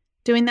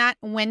doing that.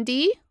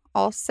 Wendy,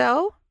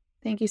 also,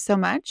 thank you so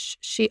much.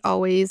 She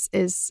always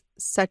is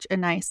such a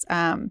nice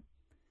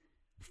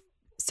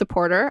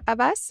supporter of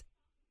us.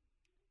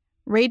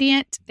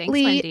 Thanks,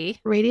 Wendy.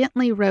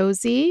 Radiantly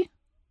Rosie.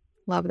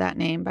 Love that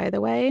name, by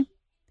the way.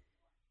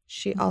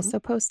 She Mhm. also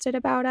posted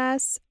about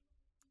us.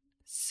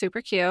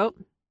 Super cute.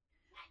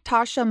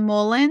 Tasha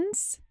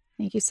Mullins.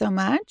 Thank you so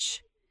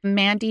much.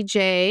 Mandy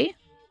J.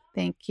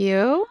 Thank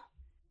you.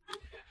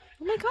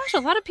 Oh my gosh, a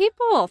lot of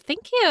people.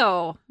 Thank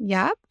you.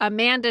 Yep.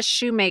 Amanda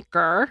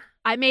Shoemaker.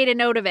 I made a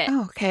note of it.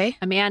 Oh, okay.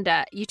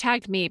 Amanda, you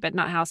tagged me, but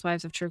not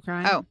Housewives of True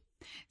Crime. Oh.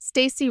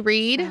 Stacy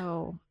Reed.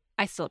 So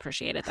I still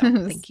appreciate it,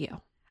 though. Thank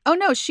you. Oh,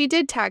 no, she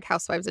did tag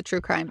Housewives of True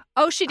Crime.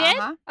 Oh, she did?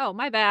 Uh-huh. Oh,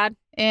 my bad.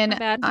 And My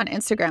bad. on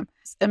Instagram.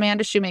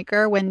 Amanda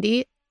Shoemaker,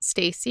 Wendy,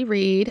 Stacy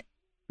Reed,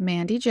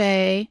 Mandy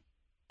J,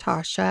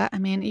 Tasha.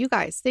 You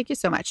guys, thank you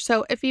so much.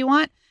 So if you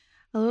want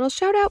a little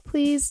shout out,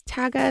 please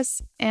tag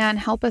us and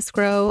help us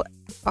grow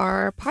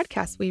our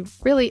podcast. We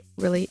really,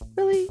 really,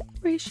 really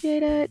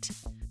appreciate it.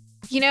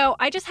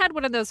 I just had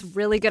one of those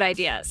really good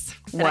ideas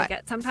that I What?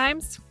 get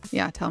sometimes.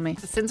 Yeah, tell me.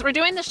 Since we're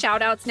doing the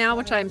shout outs now,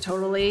 which I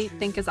totally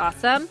think is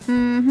awesome,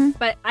 Mm-hmm.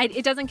 but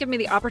it doesn't give me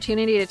the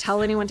opportunity to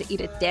tell anyone to eat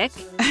a dick.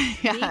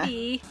 Yeah.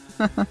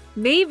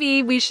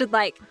 Maybe we should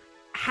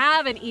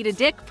have an eat a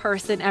dick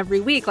person every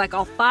week.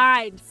 I'll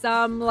find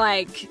some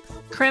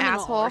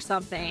criminal Asshole. or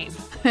something.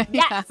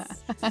 Yes.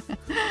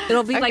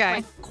 It'll be Okay.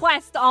 my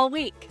quest all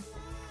week.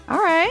 All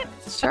right.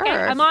 Sure. Okay,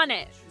 I'm on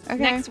it. Okay.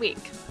 Next week.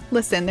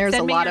 Listen, there's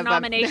Send a me lot your of them.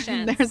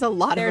 nominations. There's a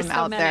lot There's of them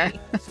so out many.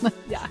 there.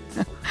 Yeah.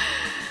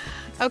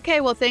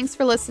 Okay, well, thanks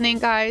for listening,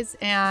 guys,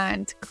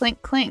 and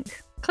clink,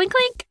 clink. Clink,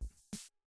 clink.